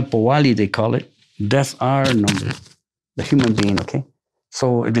tonal powali, they call it, that's our number, the human being, okay?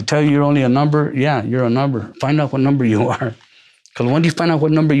 So if they tell you you're only a number, yeah, you're a number. Find out what number you are. Because once you find out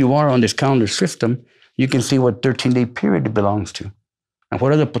what number you are on this calendar system, you can see what 13-day period it belongs to. And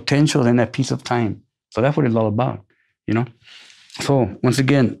what are the potentials in that piece of time. So that's what it's all about, you know? So once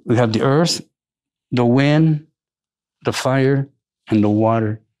again, we have the earth, the wind, the fire, and the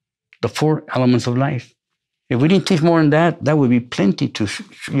water, the 4 elements of life. If we didn't teach more than that, that would be plenty to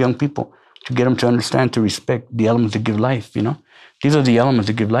young people, to get them to understand, to respect the elements that give life, you know? These are the elements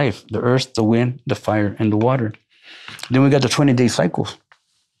that give life, the earth, the wind, the fire, and the water. Then we got the 20-day cycles.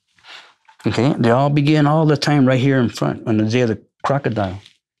 Okay, they all begin all the time right here in front on the day of the crocodile.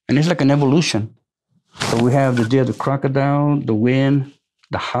 And it's like an evolution. So we have the day of the crocodile, the wind,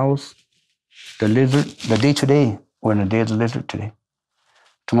 the house, the lizard, the day today. We're in the day of the lizard today.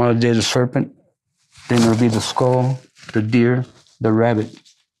 Tomorrow, the day of the serpent. Then there'll be the skull, the deer, the rabbit,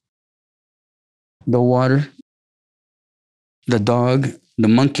 the water, the dog, the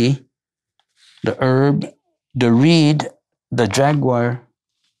monkey, the herb, the reed, the jaguar,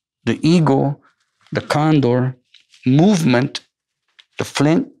 the eagle, the condor, movement, the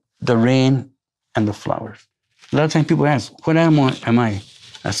flint, the rain, and the flowers. A lot of times people ask, what animal am I?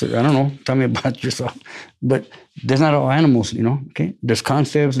 I said, I don't know. Tell me about yourself. But there's not all animals, you know, okay? There's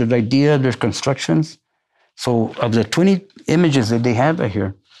concepts, there's ideas, there's constructions. So of the 20 images that they have right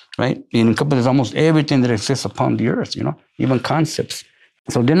here, right, it encompasses almost everything that exists upon the earth, you know, even concepts.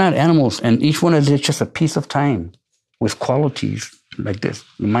 So they're not animals, and each one is just a piece of time with qualities like this.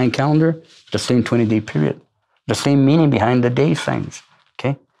 The Mayan calendar, the same 20-day period, the same meaning behind the day signs,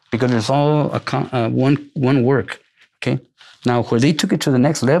 okay? Because it's all one work, okay? Now, where they took it to the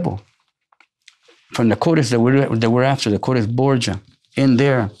next level, from the codex that we're after, the Codex Borgia, in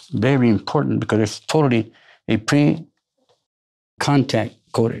there, very important because it's totally a pre-contact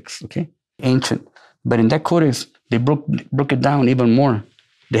codex, okay? Ancient. But in that codex, they broke it down even more.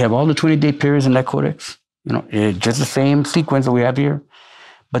 They have all the 20-day periods in that codex, you know, just the same sequence that we have here.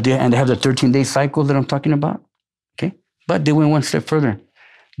 But they have the 13-day cycle that I'm talking about, okay? But they went one step further.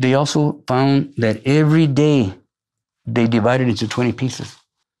 They also found that every day they divided into 20 pieces.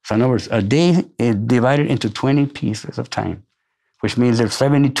 So in other words, a day is divided into 20 pieces of time, which means there's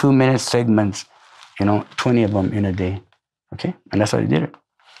 72-minute segments, you know, 20 of them in a day, okay? And that's how they did it,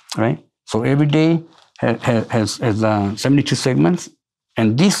 right? So every day has 72 segments,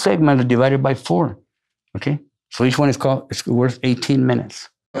 and these segments are divided by 4, okay? So each one is worth 18 minutes.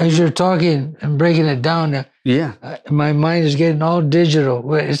 As you're talking and breaking it down, yeah, my mind is getting all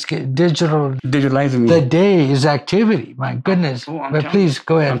digital. It's digital. Digitalizing me. The day is activity. My goodness. But please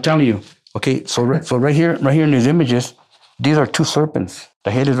go ahead. I'm telling you. Okay, so right here in these images, these are 2 serpents.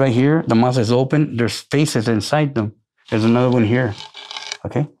 The head is right here. The mouth is open. There's faces inside them. There's another one here.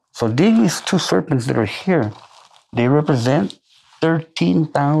 Okay, so these 2 serpents that are here, they represent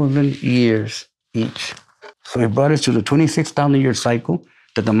 13,000 years each. So it brought us to the 26,000-year cycle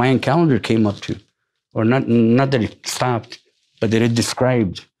that the Mayan calendar came up to. Or not that it stopped, but that it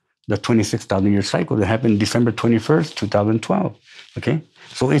described the 26,000-year cycle that happened December 21st, 2012. Okay?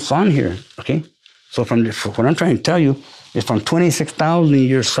 So it's on here. Okay? So what I'm trying to tell you is from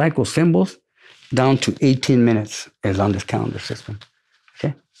 26,000-year cycle symbols down to 18 minutes is on this calendar system.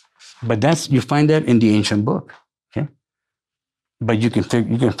 Okay? But you find that in the ancient book. Okay? But you can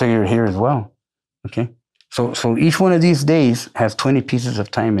figure it here as well. Okay? So each one of these days has 20 pieces of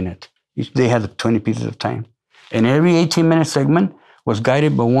time in it. Each day has 20 pieces of time. And every 18-minute segment was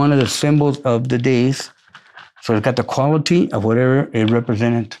guided by one of the symbols of the days. So it got the quality of whatever it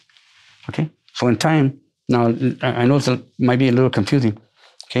represented. Okay? So in time, now I know it might be a little confusing,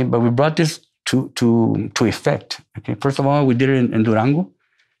 okay? But we brought this to effect. Okay? First of all, we did it in Durango.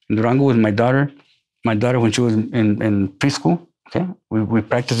 In Durango with my daughter when she was in preschool. Okay? We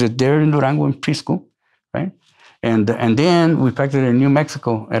practiced it there in Durango in preschool. Right, and then we practiced in New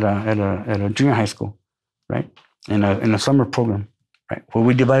Mexico at a junior high school, right, in a summer program, right, where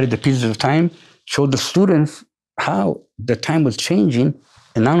we divided the pieces of time, showed the students how the time was changing,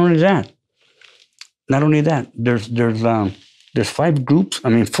 and not only that, there's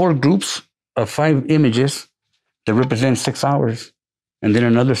 4 groups of 5 images that represent 6 hours, and then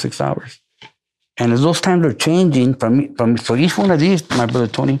another 6 hours. And as those times are changing so each one of these, my brother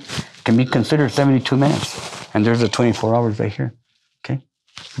Tony, can be considered 72 minutes. And there's the 24 hours right here, okay?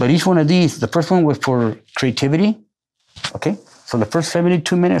 But each one of these, the first one was for creativity, okay? So the first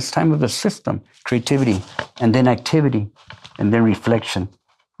 72 minutes time of the system, creativity, and then activity, and then reflection.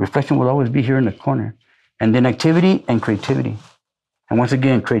 Reflection will always be here in the corner. And then activity and creativity. And once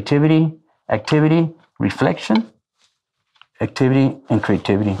again, creativity, activity, reflection, activity, and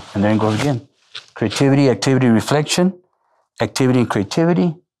creativity. And then it goes again. Creativity, activity, reflection, activity, and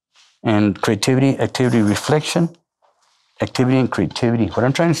creativity, activity, reflection, activity, and creativity. What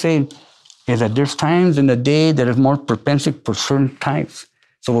I'm trying to say is that there's times in the day that is more propensity for certain types.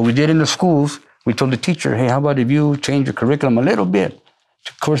 So what we did in the schools, we told the teacher, hey, how about if you change your curriculum a little bit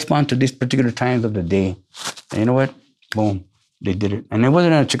to correspond to these particular times of the day? And you know what? Boom, they did it. And it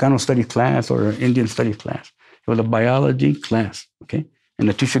wasn't a Chicano studies class or an Indian studies class. It was a biology class, okay? And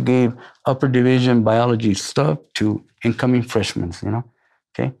the teacher gave upper division biology stuff to incoming freshmen,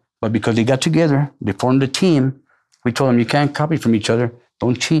 okay? But because they got together, they formed a team, we told them, you can't copy from each other,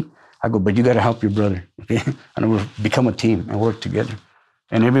 don't cheat. I go, but you got to help your brother, okay? And we'll become a team and work together.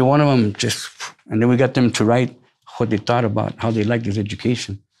 And every one of them and then we got them to write what they thought about, how they liked this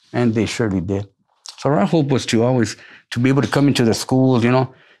education. And they surely did. So our hope was to be able to come into the schools,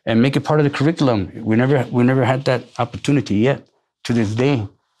 and make it part of the curriculum. We never had that opportunity yet. To this day,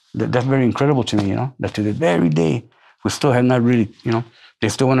 that's very incredible to me, that to this very day, we still have not really, they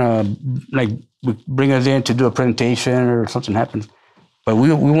still want to bring us in to do a presentation or something happens. But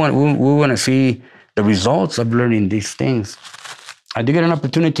we want to see the results of learning these things. I did get an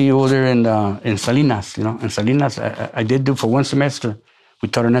opportunity over there in Salinas, In Salinas, I did do for one semester. We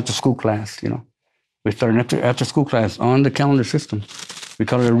taught an after-school class, We started an after-school class on the calendar system. We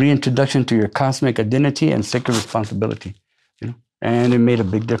call it a reintroduction to your cosmic identity and sacred responsibility, And it made a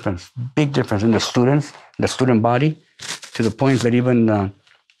big difference in the students, the student body, to the point that even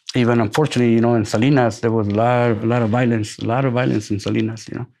unfortunately, in Salinas, there was a lot of violence in Salinas,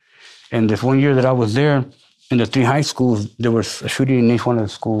 And this one year that I was there, in the 3 high schools, there was a shooting in each one of the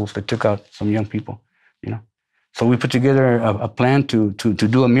schools that took out some young people, So we put together a plan to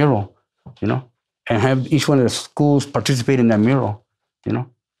do a mural, and have each one of the schools participate in that mural,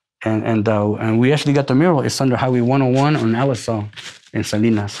 And we actually got the mural. It's under Highway 101 on Alisal in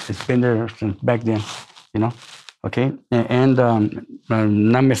Salinas. It's been there since back then, Okay, and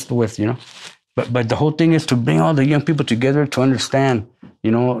not messed with, But the whole thing is to bring all the young people together to understand,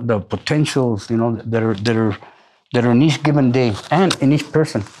 the potentials, that are in each given day and in each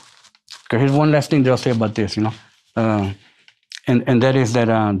person. Okay, here's one last thing that I'll say about this, and that is that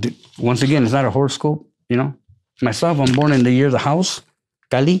once again, it's not a horoscope, Myself, I'm born in the year of the house,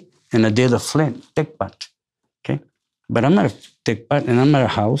 Cali, and the day of the flint, Tecpat. Okay, but I'm not a Tecpat and I'm not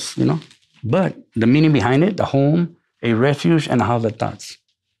a house, But the meaning behind it, the home, a refuge, and a house of thoughts.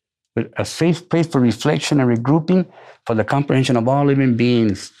 But a safe place for reflection and regrouping for the comprehension of all living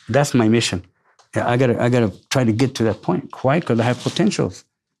beings. That's my mission. Yeah, I gotta try to get to that point. Why? Because I have potentials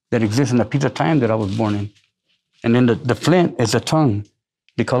that exist in the piece of time that I was born in. And then the flint is the tongue.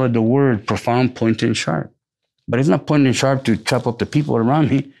 They call it the word, profound, pointed, and sharp. But it's not pointed and sharp to chop up the people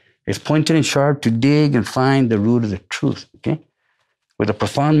around me. It's pointed and sharp to dig and find the root of the truth, okay? With a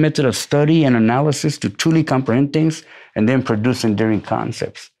profound method of study and analysis to truly comprehend things and then produce enduring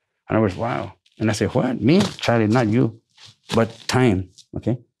concepts. In other words, wow. And I say, what? Me? Charlie, not you, but time,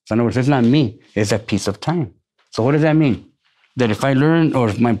 okay? So in other words, it's not me, it's that piece of time. So what does that mean? That if I learn, or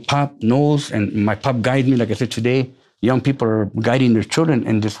if my pop knows and my pop guides me, like I said today, young people are guiding their children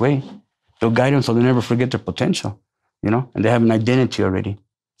in this way. They'll guide them so they never forget their potential, And they have an identity already.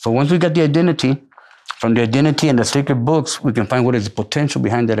 So once we got the identity, from the identity and the sacred books, we can find what is the potential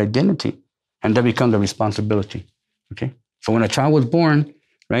behind that identity. And that becomes the responsibility, okay? So when a child was born,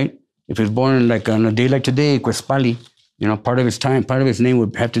 right? If he was born like on a day like today, Quespali, part of his time, part of his name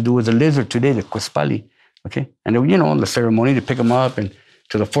would have to do with the lizard today, the Quespali, okay? And then, the ceremony to pick him up and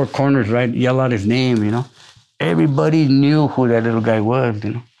to the 4 corners, right? Yell out his name, Everybody knew who that little guy was,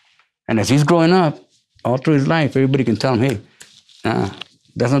 And as he's growing up, all through his life, everybody can tell him, hey,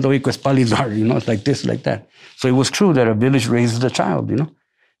 that's not the way Quespalis are, It's like this, like that. So it was true that a village raises a child,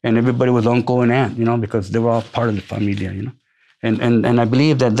 And everybody was uncle and aunt, because they were all part of the familia, And I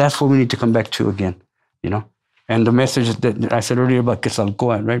believe that that's what we need to come back to again, And the message that I said earlier about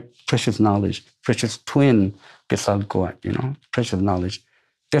Quetzalcoatl, right? Precious knowledge, precious twin Quetzalcoatl, precious knowledge.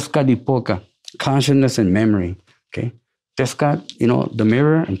 Tezcatlipoca, consciousness and memory, okay? Tezcat, the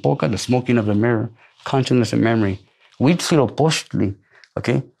mirror, and Poca, the smoking of the mirror, consciousness and memory. Huitzilopochtli,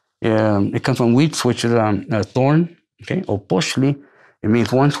 okay? It comes from Huitz, which is a thorn, okay? Opochtli, it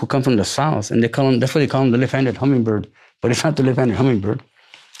means ones who come from the south, and that's why they call him the left-handed hummingbird, but it's not the left-handed hummingbird.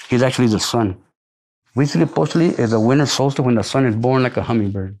 He's actually the sun. Huitzilopochtli is the winter solstice when the sun is born like a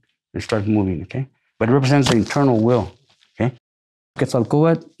hummingbird and starts moving, okay? But it represents the internal will, okay?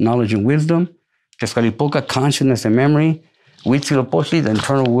 Quetzalcoatl, knowledge and wisdom. Tezcatlipoca, consciousness and memory. Huitzilopochtli, the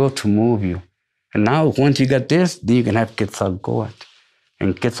internal will to move you. And now, once you got this, then you can have Quetzalcoatl.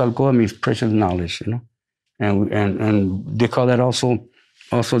 And Quetzalcoatl means precious knowledge, you know. And they call that also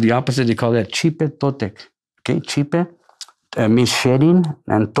the opposite. They call that chipe totec. Okay, chipe means shedding,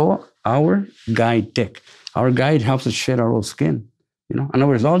 and to, our guide tech. Our guide helps us shed our old skin. You know, in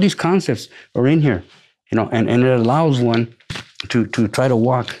other words, all these concepts are in here. You know, and it allows one to try to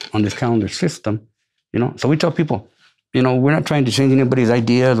walk on this calendar system. You know, so we tell people, you know, we're not trying to change anybody's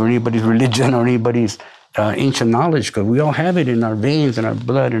ideas or anybody's religion or anybody's ancient knowledge, because we all have it in our veins and our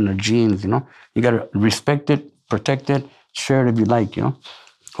blood and our genes. You know, you got to respect it, protect it, share it if you like. You know,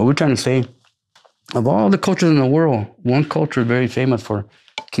 what we're trying to say, of all the cultures in the world, one culture is very famous for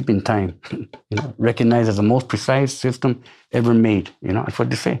keeping time. You know, recognized as the most precise system ever made. You know, that's what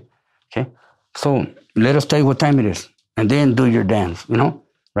they say. Okay, so let us tell you what time it is, and then do your dance. You know,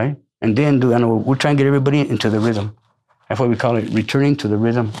 right? And then do. And we're trying to get everybody into the rhythm. That's what we call it, returning to the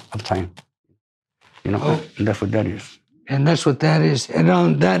rhythm of time. You know, and that's what that is. And that's what that is. And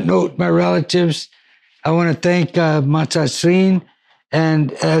on that note, my relatives, I want to thank Matzatzin.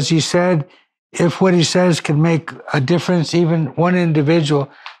 And as he said, if what he says can make a difference, even one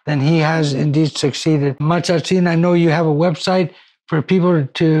individual, then he has indeed succeeded. Matzatzin, I know you have a website for people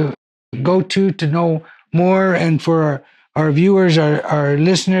to go to know more, and for our viewers, our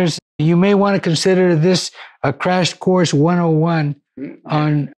listeners, you may want to consider this a crash course 101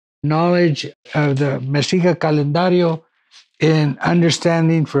 on knowledge of the Mexica Calendario in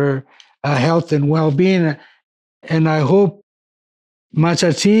understanding for health and well-being. And I hope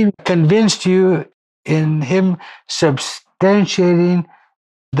Matzatzin convinced you in him substantiating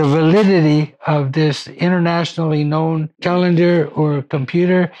the validity of this internationally known calendar or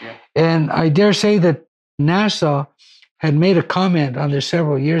computer. Yeah. And I dare say that NASA had made a comment on this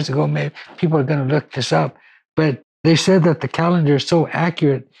several years ago. Maybe people are going to look this up, but they said that the calendar is so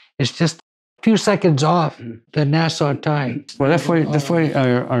accurate, it's just a few seconds off the NASA time. Well, that's why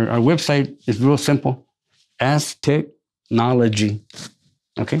our website is real simple. Aztechnology.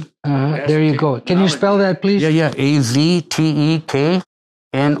 Okay? There you go. Can you spell that, please? Yeah. Azteknology.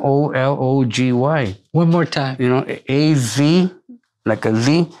 One more time. You know, Az, like a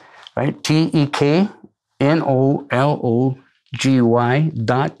Z, right?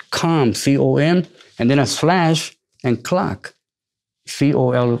 teknology.com, COM, and then a slash and clock,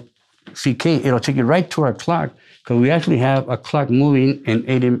 COLCK. It'll take you right to our clock, because we actually have a clock moving in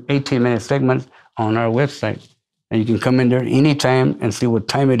 18-minute segments on our website. And you can come in there anytime and see what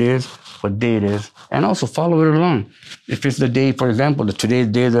time it is, what day it is, and also follow it along. If it's the day, for example, today's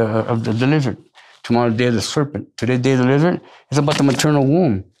day of the lizard, tomorrow's day of the serpent, today's day of the lizard, it's about the maternal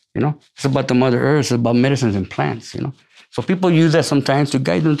womb, you know? It's about the Mother Earth, it's about medicines and plants, you know? So people use that sometimes to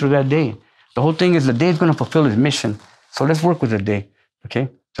guide them through that day. The whole thing is the day is going to fulfill its mission. So let's work with the day, okay?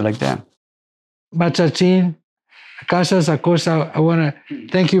 So like that. Matzatzin Acosta, I want to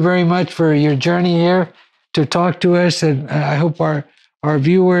thank you very much for your journey here to talk to us, and I hope our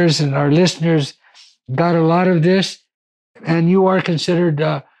viewers and our listeners got a lot of this, and you are considered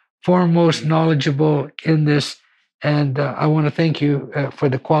foremost knowledgeable in this, and I want to thank you for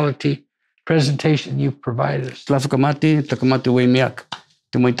the quality presentation you've provided us.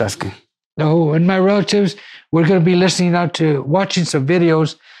 Oh, and my relatives, we're going to be listening out to watching some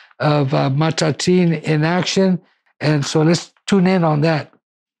videos of Matzatzin in action, and so let's tune in on that.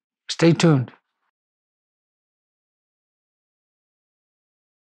 Stay tuned.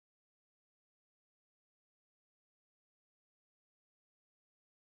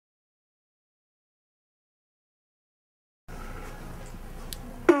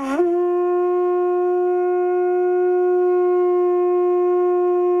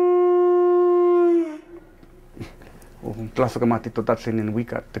 Tlazokamati totatzin in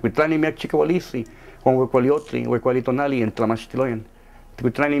Wicca. Tequitlani miak chikawalisi, Juan Huecualiotli, Huecualitonali, and Tlamachtiloyan.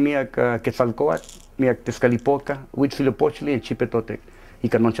 Tequitlani miak Quetzalcoatl, miak Tezcalipoca, Huitzilopochtli, and Chipetotec.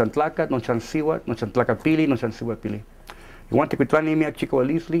 Ika nonchantlaka, nonchansiwa, nonchantlacapili, nonchansiwapili. Iwan tequitlani miak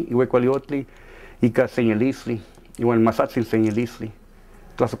chikawalisli, Huecualiotli, Ika señalisli, Iwan masatzin señalisli.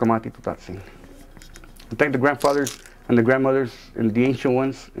 Tlazokamati totatzin. I thank the grandfathers and the grandmothers and the ancient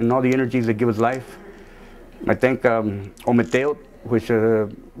ones and all the energies that give us life. I thank Ometeot, which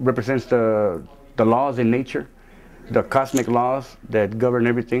represents the laws in nature, the cosmic laws that govern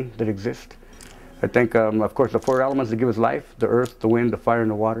everything that exists. I thank, of course, the four elements that give us life: the earth, the wind, the fire, and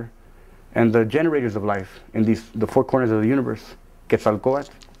the water, and the generators of life in the four corners of the universe: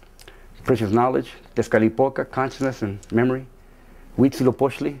 Quetzalcoatl, precious knowledge; Tezcalipoca, consciousness and memory;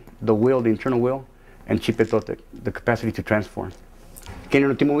 Huitzilopochtli, the will, the internal will; and Chipetotec, the capacity to transform.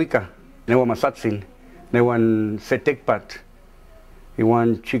 Kenenotimuika, Newa Masatzin, Newan Setekpat,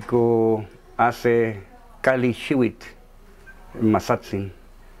 Iwan Chico Ase Kali Shiwit, Matzatzin.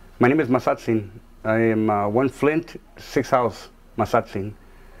 My name is Matzatzin. I am one Flint, 6 house Matzatzin.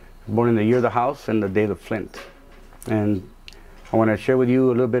 Born in the year of the house and the day of the Flint. And I want to share with you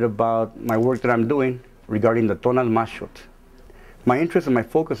a little bit about my work that I'm doing regarding the tonal mashot. My interest and my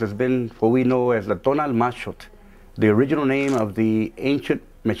focus has been what we know as the tonal mashot, the original name of the ancient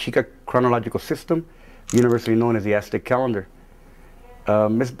Mexica chronological system, universally known as the Aztec calendar.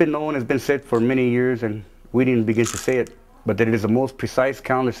 It's been known, it's been said for many years, and we didn't begin to say it, but that it is the most precise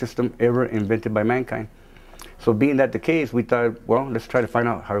calendar system ever invented by mankind. So being that the case, we thought, well, let's try to find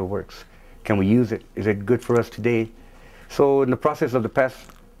out how it works. Can we use it? Is it good for us today? So in the process of the past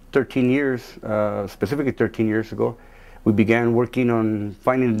 13 years, specifically 13 years ago, we began working on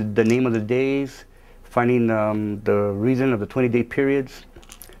finding the name of the days, finding the reason of the 20-day periods.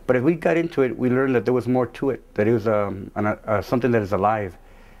 But as we got into it, we learned that there was more to it, that it was something that is alive.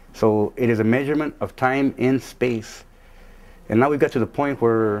 So it is a measurement of time in space. And now we got to the point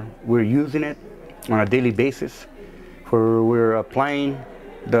where we're using it on a daily basis, where we're applying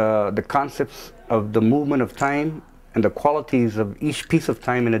the concepts of the movement of time and the qualities of each piece of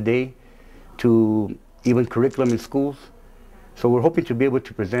time in a day to even curriculum in schools. So we're hoping to be able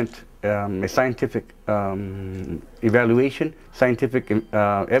to present a scientific evaluation, scientific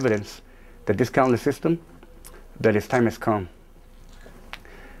evidence that this calendar system, that its time has come.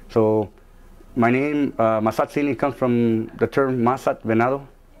 So my name, Matzatzin, comes from the term Mazat, venado.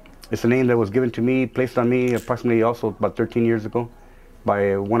 It's a name that was given to me, placed on me approximately also about 13 years ago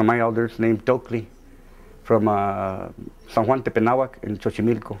by one of my elders named Tocli from San Juan Tepenahuac in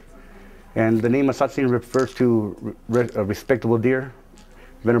Xochimilco. And the name Matzatzin refers to a respectable deer,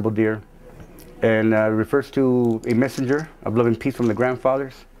 venerable deer, and refers to a messenger of love and peace from the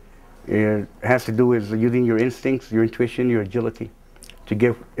grandfathers. It has to do with using your instincts, your intuition, your agility to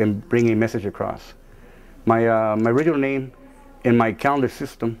give and bring a message across. My original name in my calendar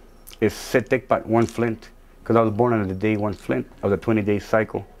system is Setekpat, 1 Flint, because I was born on the day 1 Flint of the 20-day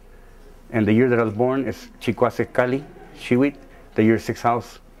cycle. And the year that I was born is Chikwase Kali, Shiwit, the year 6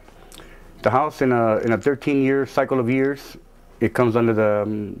 house. The house in a 13-year cycle of years, it comes under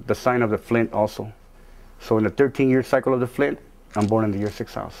the sign of the Flint also. So in the 13-year cycle of the Flint, I'm born in the year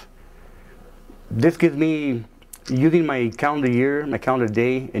 6 house. This gives me, using my calendar year, my calendar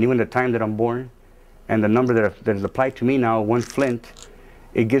day, and even the time that I'm born, and the number that is applied to me now, 1 Flint,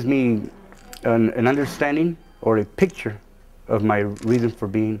 it gives me an understanding or a picture of my reason for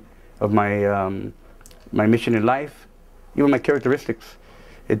being, of my mission in life, even my characteristics.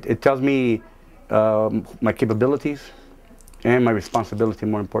 It tells me my capabilities and my responsibility,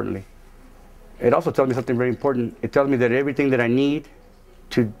 more importantly. It also tells me something very important. It tells me that everything that I need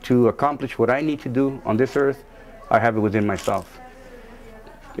to accomplish what I need to do on this earth, I have it within myself.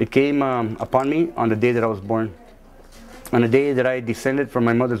 It came upon me on the day that I was born. On the day that I descended from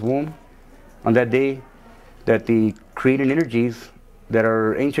my mother's womb, on that day that the creating energies that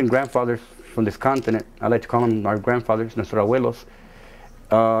our ancient grandfathers from this continent, I like to call them our grandfathers, nuestros abuelos,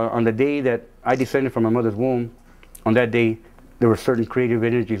 on the day that I descended from my mother's womb, on that day, there were certain creative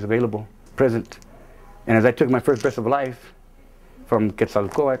energies available, present. And as I took my first breath of life from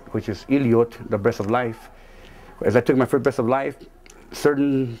Quetzalcoatl, which is Iliot, the breath of life, as I took my first breath of life,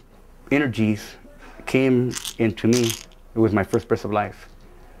 certain energies came into me. It was my first breath of life.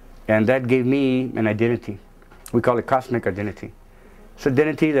 And that gave me an identity. We call it cosmic identity. It's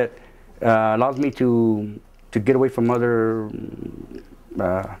identity that allows me to get away from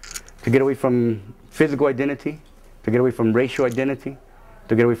to get away from physical identity, to get away from racial identity,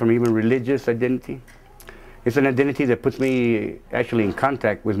 to get away from even religious identity. It's an identity that puts me actually in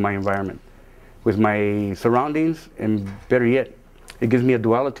contact with my environment, with my surroundings, and better yet, it gives me a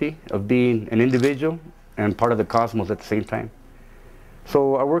duality of being an individual and part of the cosmos at the same time.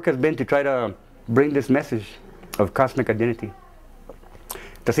 So our work has been to try to bring this message of cosmic identity.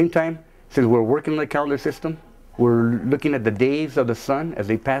 At the same time, since we're working on the calendar system, we're looking at the days of the sun as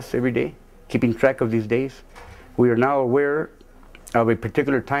they pass every day, keeping track of these days. We are now aware of a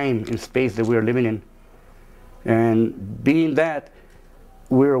particular time in space that we are living in. And being that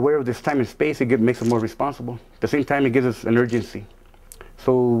we're aware of this time and space, it makes us more responsible. At the same time, it gives us an urgency.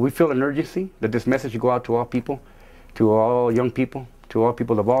 So we feel an urgency that this message should go out to all people, to all young people, to all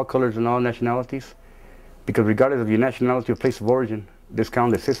people of all colors and all nationalities. Because regardless of your nationality or place of origin, this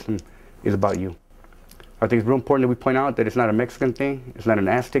calendar system is about you. I think it's real important that we point out that it's not a Mexican thing, it's not an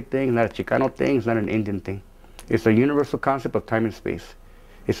Aztec thing, it's not a Chicano thing, it's not an Indian thing. It's a universal concept of time and space.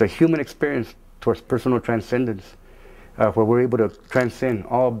 It's a human experience towards personal transcendence, where we're able to transcend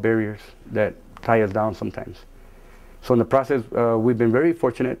all barriers that tie us down sometimes. So in the process, we've been very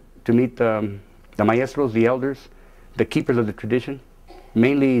fortunate to meet the maestros, the elders, the keepers of the tradition,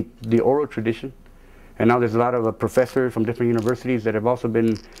 mainly the oral tradition. And now there's a lot of professors from different universities that have also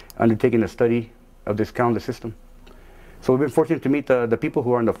been undertaking the study of this calendar system. So we've been fortunate to meet the people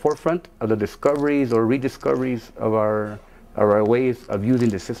who are on the forefront of the discoveries or rediscoveries of our ways of using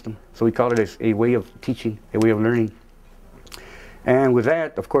the system. So we call it a way of teaching, a way of learning. And with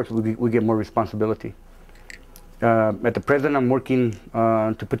that, of course, we get more responsibility. At the present, I'm working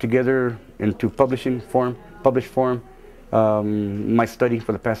to put together into published form, my study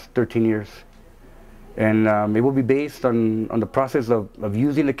for the past 13 years. And it will be based on the process of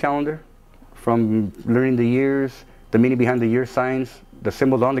using the calendar, from learning the years, the meaning behind the year signs, the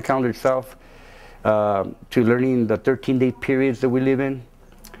symbols on the calendar itself, to learning the 13-day periods that we live in,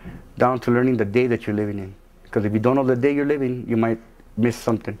 down to learning the day that you're living in. Because if you don't know the day you're living, you might miss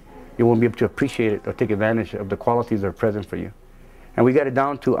something. You won't be able to appreciate it or take advantage of the qualities that are present for you. And we got it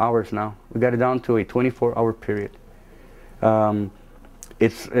down to hours now. We got it down to a 24-hour period.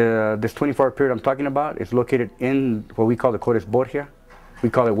 This 24-hour period I'm talking about is located in what we call the Codes Borgia. We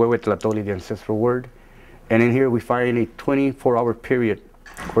call it Huehuetlatoli, the ancestral word. And in here we find a 24-hour period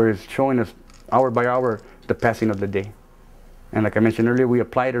where it's showing us hour by hour the passing of the day. And like I mentioned earlier, we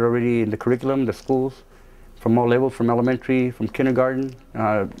applied it already in the curriculum, the schools, from all levels, from elementary, from kindergarten,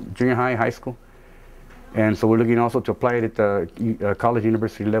 junior high, high school. And so we're looking also to apply it at the college,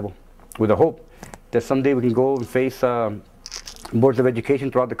 university level, with the hope that someday we can go and face boards of education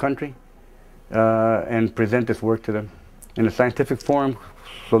throughout the country and present this work to them in a scientific form,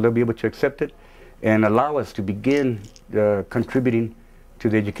 so they'll be able to accept it and allow us to begin contributing to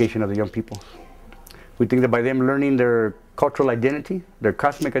the education of the young people. We think that by them learning their cultural identity, their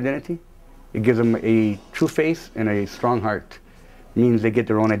cosmic identity, it gives them a true face and a strong heart. It means they get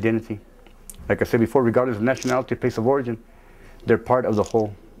their own identity. Like I said before, regardless of nationality, place of origin, they're part of the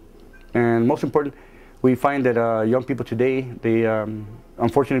whole. And most important, we find that young people today, they,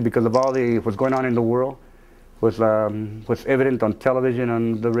 unfortunately, because of all what's going on in the world, what's evident on television,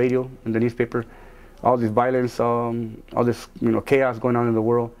 on the radio, in the newspaper, all this violence, all this chaos going on in the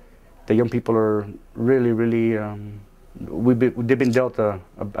world, the young people are really, really, they've been dealt a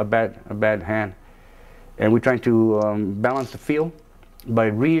bad hand. And we're trying to balance the field by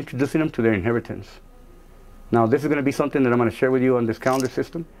reintroducing them to their inheritance. Now, this is going to be something that I'm going to share with you on this calendar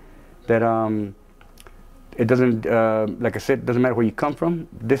system, that it doesn't, like I said, it doesn't matter where you come from.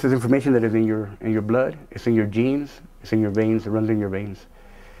 This is information that is in your blood, it's in your genes, it's in your veins, it runs in your veins.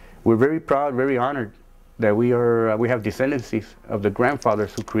 We're very proud, very honored that we have descendancies of the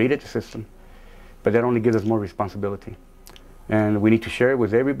grandfathers who created the system, but that only gives us more responsibility. And we need to share it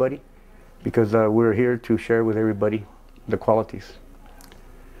with everybody, because we're here to share with everybody the qualities.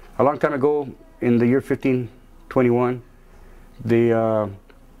 A long time ago, in the year 1521,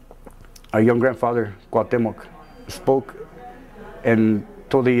 our young grandfather, Cuauhtemoc, spoke and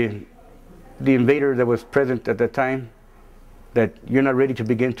told the invader that was present at that time that you're not ready to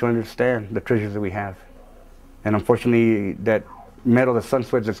begin to understand the treasures that we have. And unfortunately, that metal, the sun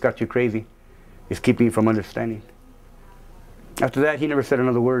sweats that's got you crazy, is keeping you from understanding. After that, he never said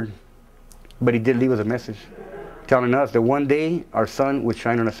another word, but he did leave us a message, telling us that one day our sun would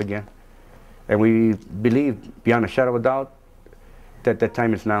shine on us again. And we believe, beyond a shadow of a doubt, that that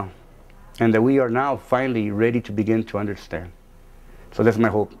time is now, and that we are now finally ready to begin to understand. So that's my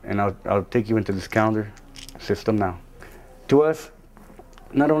hope, and I'll take you into this calendar system now. To us,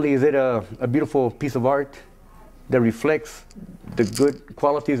 not only is it a beautiful piece of art that reflects the good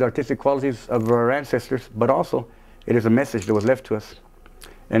qualities, artistic qualities of our ancestors, but also it is a message that was left to us.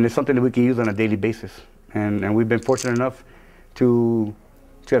 And it's something that we can use on a daily basis. And we've been fortunate enough to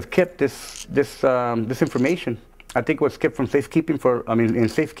have kept this information. I think it was kept from safekeeping in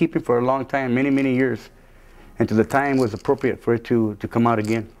safekeeping for a long time, many years, until the time was appropriate for it to come out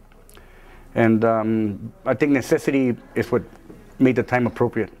again. And I think necessity is what made the time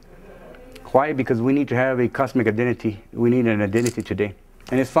appropriate. Why? Because we need to have a cosmic identity. We need an identity today,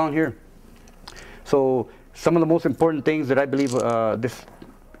 and it's found here. So some of the most important things that I believe this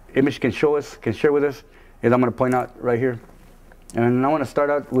image can share with us, is I'm going to point out right here. And I want to start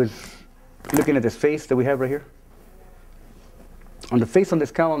out with looking at this face that we have right here. On the face on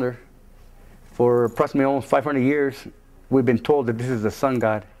this calendar, for approximately almost 500 years, we've been told that this is the sun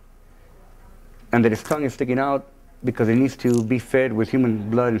god, and that his tongue is sticking out because it needs to be fed with human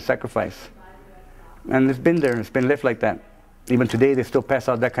blood and sacrifice. And it's been there, it's been left like that. Even today, they still pass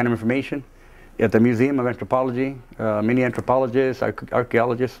out that kind of information at the Museum of Anthropology. Many anthropologists,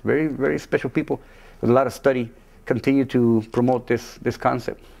 archaeologists, very, very special people with a lot of study, continue to promote this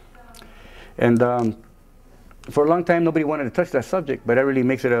concept. And for a long time, nobody wanted to touch that subject, but that really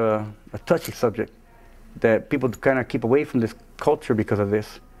makes it a touchy subject. that people kind of keep away from this culture because of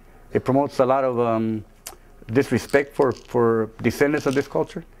this. It promotes a lot of disrespect for descendants of this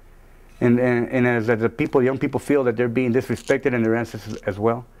culture. And as the people, young people feel that they're being disrespected and their ancestors as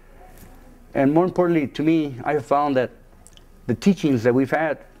well. And more importantly, to me, I have found that the teachings that we've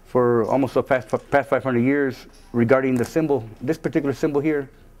had for almost the past 500 years regarding the symbol, this particular symbol here,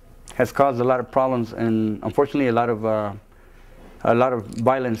 has caused a lot of problems and unfortunately a lot of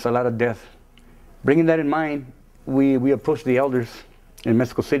violence, a lot of death. Bringing that in mind, we approached the elders in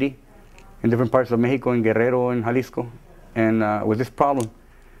Mexico City, in different parts of Mexico, in Guerrero and Jalisco, and with this problem.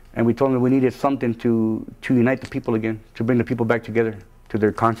 And we told them we needed something to unite the people again, to bring the people back together to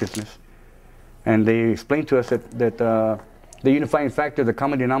their consciousness. And they explained to us that the unifying factor, the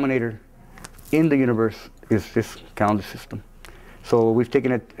common denominator in the universe is this calendar system. So we've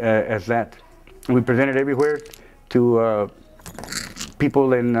taken it as that. And we present it everywhere to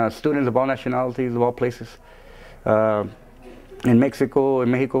people and students of all nationalities, of all places. In Mexico,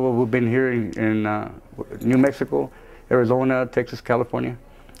 we've been here in New Mexico, Arizona, Texas, California.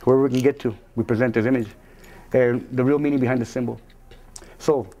 Wherever we can get to, we present this image and the real meaning behind the symbol.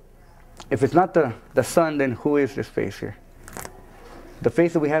 So, if it's not the sun, then who is this face here? The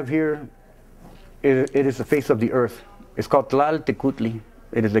face that we have here, it is the face of the earth. It's called Tlaltecutli.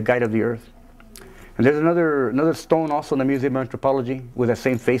 It is the guide of the earth. And there's another stone also in the Museum of Anthropology with that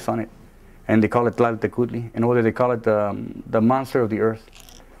same face on it. And they call it Tlaltecutli. And over there they call it the monster of the earth.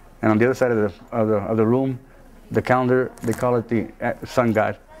 And on the other side of the room, the calendar, they call it the sun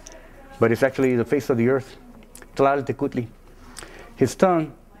god. But it's actually the face of the earth, Tlaltecutli. His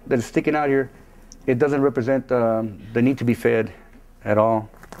tongue that is sticking out here, it doesn't represent the need to be fed at all.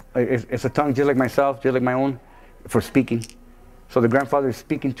 It's a tongue just like myself, just like my own, for speaking. So the grandfather is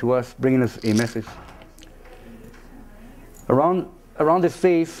speaking to us, bringing us a message. Around this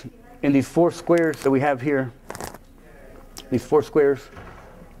face, in these 4 squares that we have here, these 4 squares,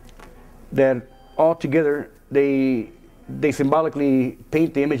 that all together, they symbolically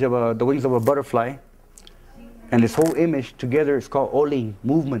paint the image of the wings of a butterfly. And this whole image together is called Oling,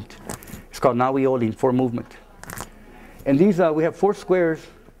 movement. It's called Nawi Oling, 4 movement. And these, we have 4 squares,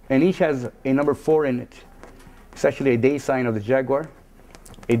 and each has a number 4 in it. It's actually a day sign of the jaguar,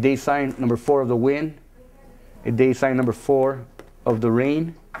 a day sign number 4 of the wind, a day sign number 4 of the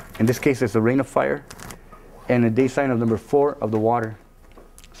rain. In this case, it's the rain of fire, and a day sign of number 4 of the water.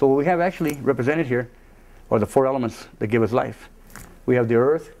 So what we have actually represented here are the 4 elements that give us life. We have the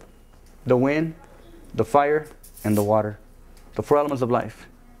earth, the wind, the fire, and the water. The 4 elements of life.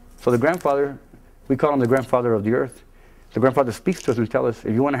 So the grandfather, we call him the grandfather of the earth. The grandfather speaks to us and tells us,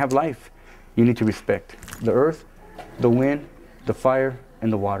 if you want to have life, you need to respect the earth, the wind, the fire,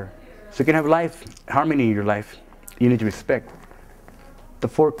 and the water. So you can have life, harmony in your life, you need to respect the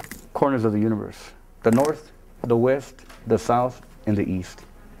 4 corners of the universe. The north, the west, the south, and the east.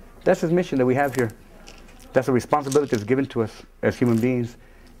 That's his mission that we have here. That's a responsibility that's given to us as human beings,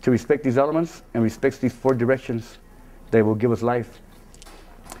 to respect these elements and respect these 4 directions that will give us life.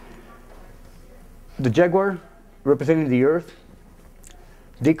 The jaguar, representing the earth,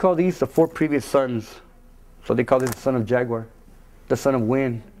 they call these the 4 previous suns. So they call this the son of jaguar, the son of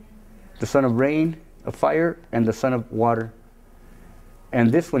wind, the son of rain, of fire, and the son of water.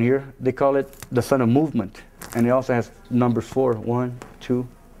 And this one here, they call it the son of movement. And it also has numbers 4, 1, 2,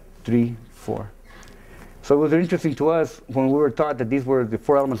 3, 4. So it was interesting to us when we were taught that these were the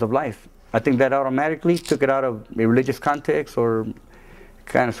 4 elements of life. I think that automatically took it out of a religious context or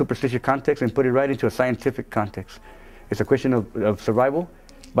kind of superstitious context and put it right into a scientific context. It's a question of survival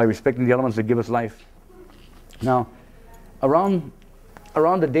by respecting the elements that give us life. Now, around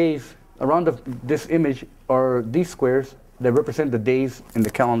the days, this image are these squares that represent the days in the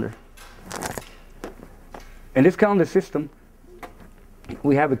calendar. In this calendar system,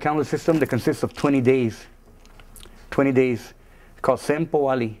 we have a calendar system that consists of 20 days. 20 days, called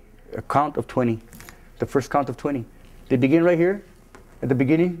Sempoali, a count of 20, the first count of 20. They begin right here, at the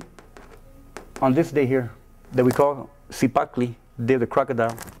beginning, on this day here, that we call Sipakli, the day of the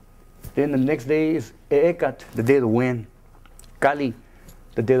crocodile. Then the next day is Eekat, the day of the wind. Kali,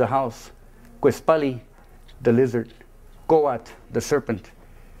 the day of the house. Quespali, the lizard. Coat, the serpent.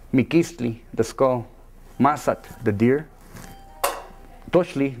 Mikistli, the skull. Masat, the deer.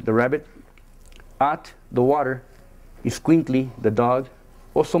 Toshli, the rabbit. At, the water. Isquintli, the dog.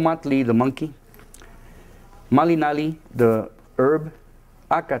 Osomatli, the monkey. Malinali, the herb.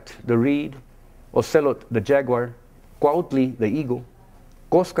 Akat, the reed. Ocelot, the jaguar. Cuautli, the eagle.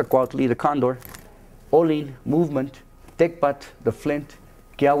 Coscacuautli, the condor. Olin, movement. Tecpat, the flint.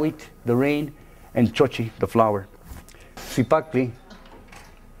 Kiawit, the rain. And Chochi, the flower. Sipakli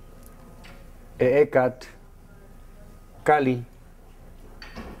Eekat, Kali,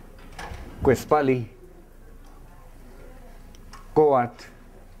 Quespali, Coat,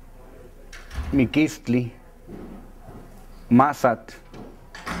 Miquistli, Masat,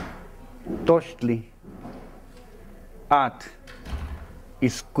 Tochtli, At,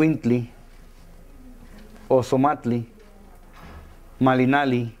 Iscuintli, Osomatli,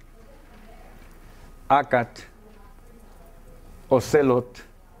 Malinali, Acat, Ocelot,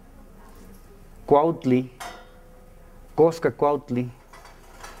 Cuautli, Cosca Cuautli,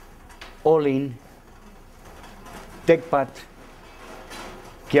 Olin, Tecpat,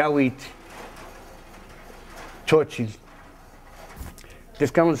 Kiawit, Chochil.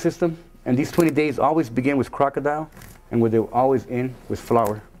 This calendar system and these 20 days always begin with crocodile and where they always end with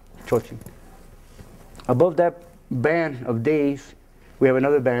flower, Chochil. Above that band of days, we have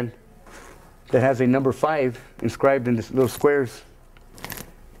another band that has a number 5 inscribed in these little squares.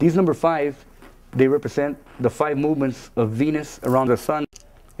 These number 5, they represent the 5 movements of Venus around the sun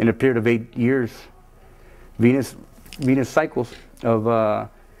in a period of 8 years. Venus cycles of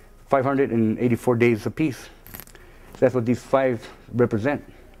 584 days apiece. That's what these 5 represent.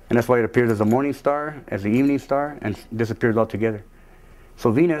 And that's why it appears as a morning star, as the evening star, and disappears altogether.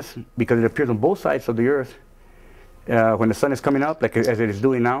 So Venus, because it appears on both sides of the earth, when the sun is coming up, like as it is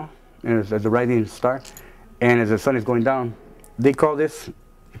doing now, as the rising star, and as the sun is going down, they call this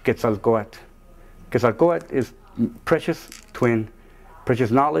Quetzalcoatl. Quetzalcoatl is precious twin,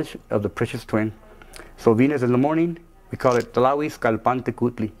 precious knowledge of the precious twin. So Venus in the morning, we call it Tlawis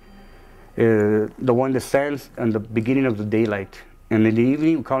Calpantecutli, the one that stands in the beginning of the daylight. And in the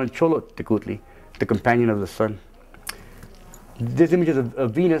evening, we call it Cholotecutli, the companion of the sun. These images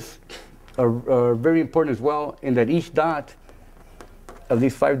of Venus are very important as well, in that each dot of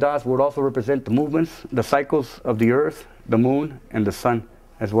these 5 dots would also represent the movements, the cycles of the earth, the moon, and the sun,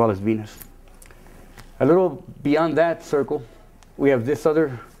 as well as Venus. A little beyond that circle, we have this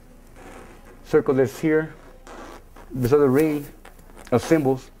other circle that's here, this other ring of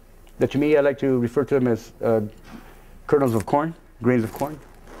symbols that to me I like to refer to them as kernels of corn, grains of corn.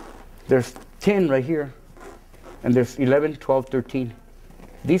 There's 10 right here, and there's 11, 12, 13.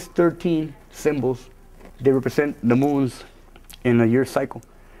 These 13 symbols, they represent the moons in a year cycle.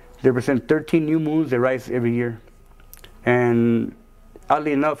 They represent 13 new moons that rise every year. And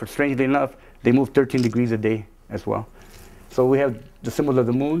oddly enough, or strangely enough, they move 13 degrees a day as well. So we have the symbol of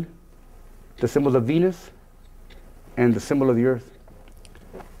the moon, the symbol of Venus, and the symbol of the earth.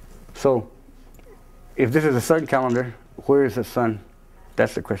 So if this is a sun calendar, where is the sun?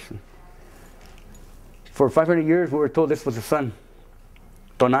 That's the question. For 500 years, we were told this was the sun,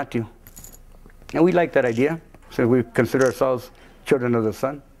 Tonatiuh. And we like that idea, since we consider ourselves children of the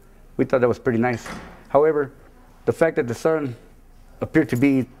sun. We thought that was pretty nice. However, the fact that the sun appeared to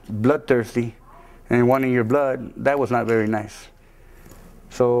be bloodthirsty and wanting your blood, that was not very nice.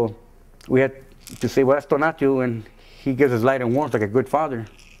 So we had to say, well, that's Tonatiuh, and he gives us light and warmth like a good father.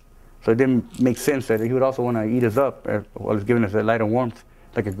 So it didn't make sense that he would also want to eat us up while he's giving us that light and warmth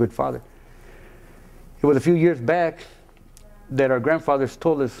like a good father. It was a few years back that our grandfathers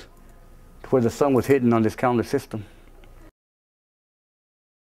told us where the sun was hidden on this calendar system.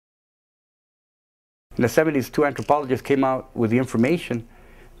 In the 70s, 2 anthropologists came out with the information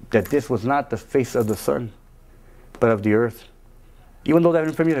that this was not the face of the sun, but of the earth. Even though that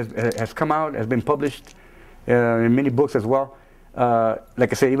information has come out, has been published in many books as well,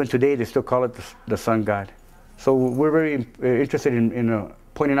 like I said, even today they still call it the sun god. So we're very interested in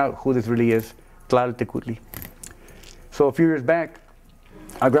pointing out who this really is, Tlalochtecutli. So a few years back,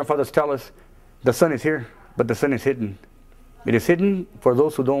 our grandfathers tell us the sun is here, but the sun is hidden. It is hidden for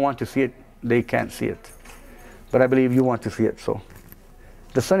those who don't want to see it. They can't see it. But I believe you want to see it. So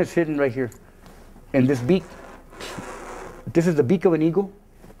the sun is hidden right here. And this beak, this is the beak of an eagle.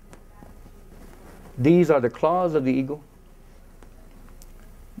 These are the claws of the eagle.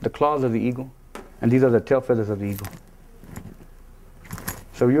 The claws of the eagle. And these are the tail feathers of the eagle.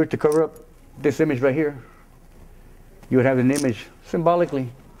 So if you were to cover up this image right here, you would have an image,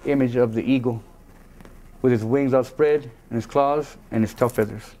 symbolically, image of the eagle with his wings outspread and his claws and his tail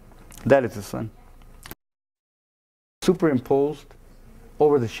feathers. That is the sun. Superimposed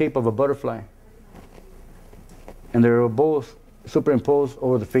over the shape of a butterfly. And they're both superimposed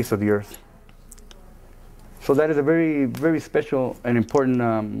over the face of the earth. So that is a very, very special and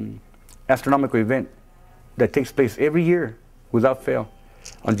important astronomical event that takes place every year without fail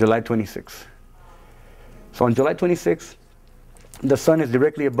on July 26th. So on July 26th, the sun is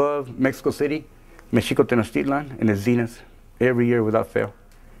directly above Mexico City, Mexico Tenochtitlan, in the zenith every year without fail.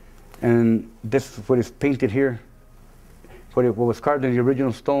 And this is what is painted here. What was carved in the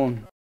original stone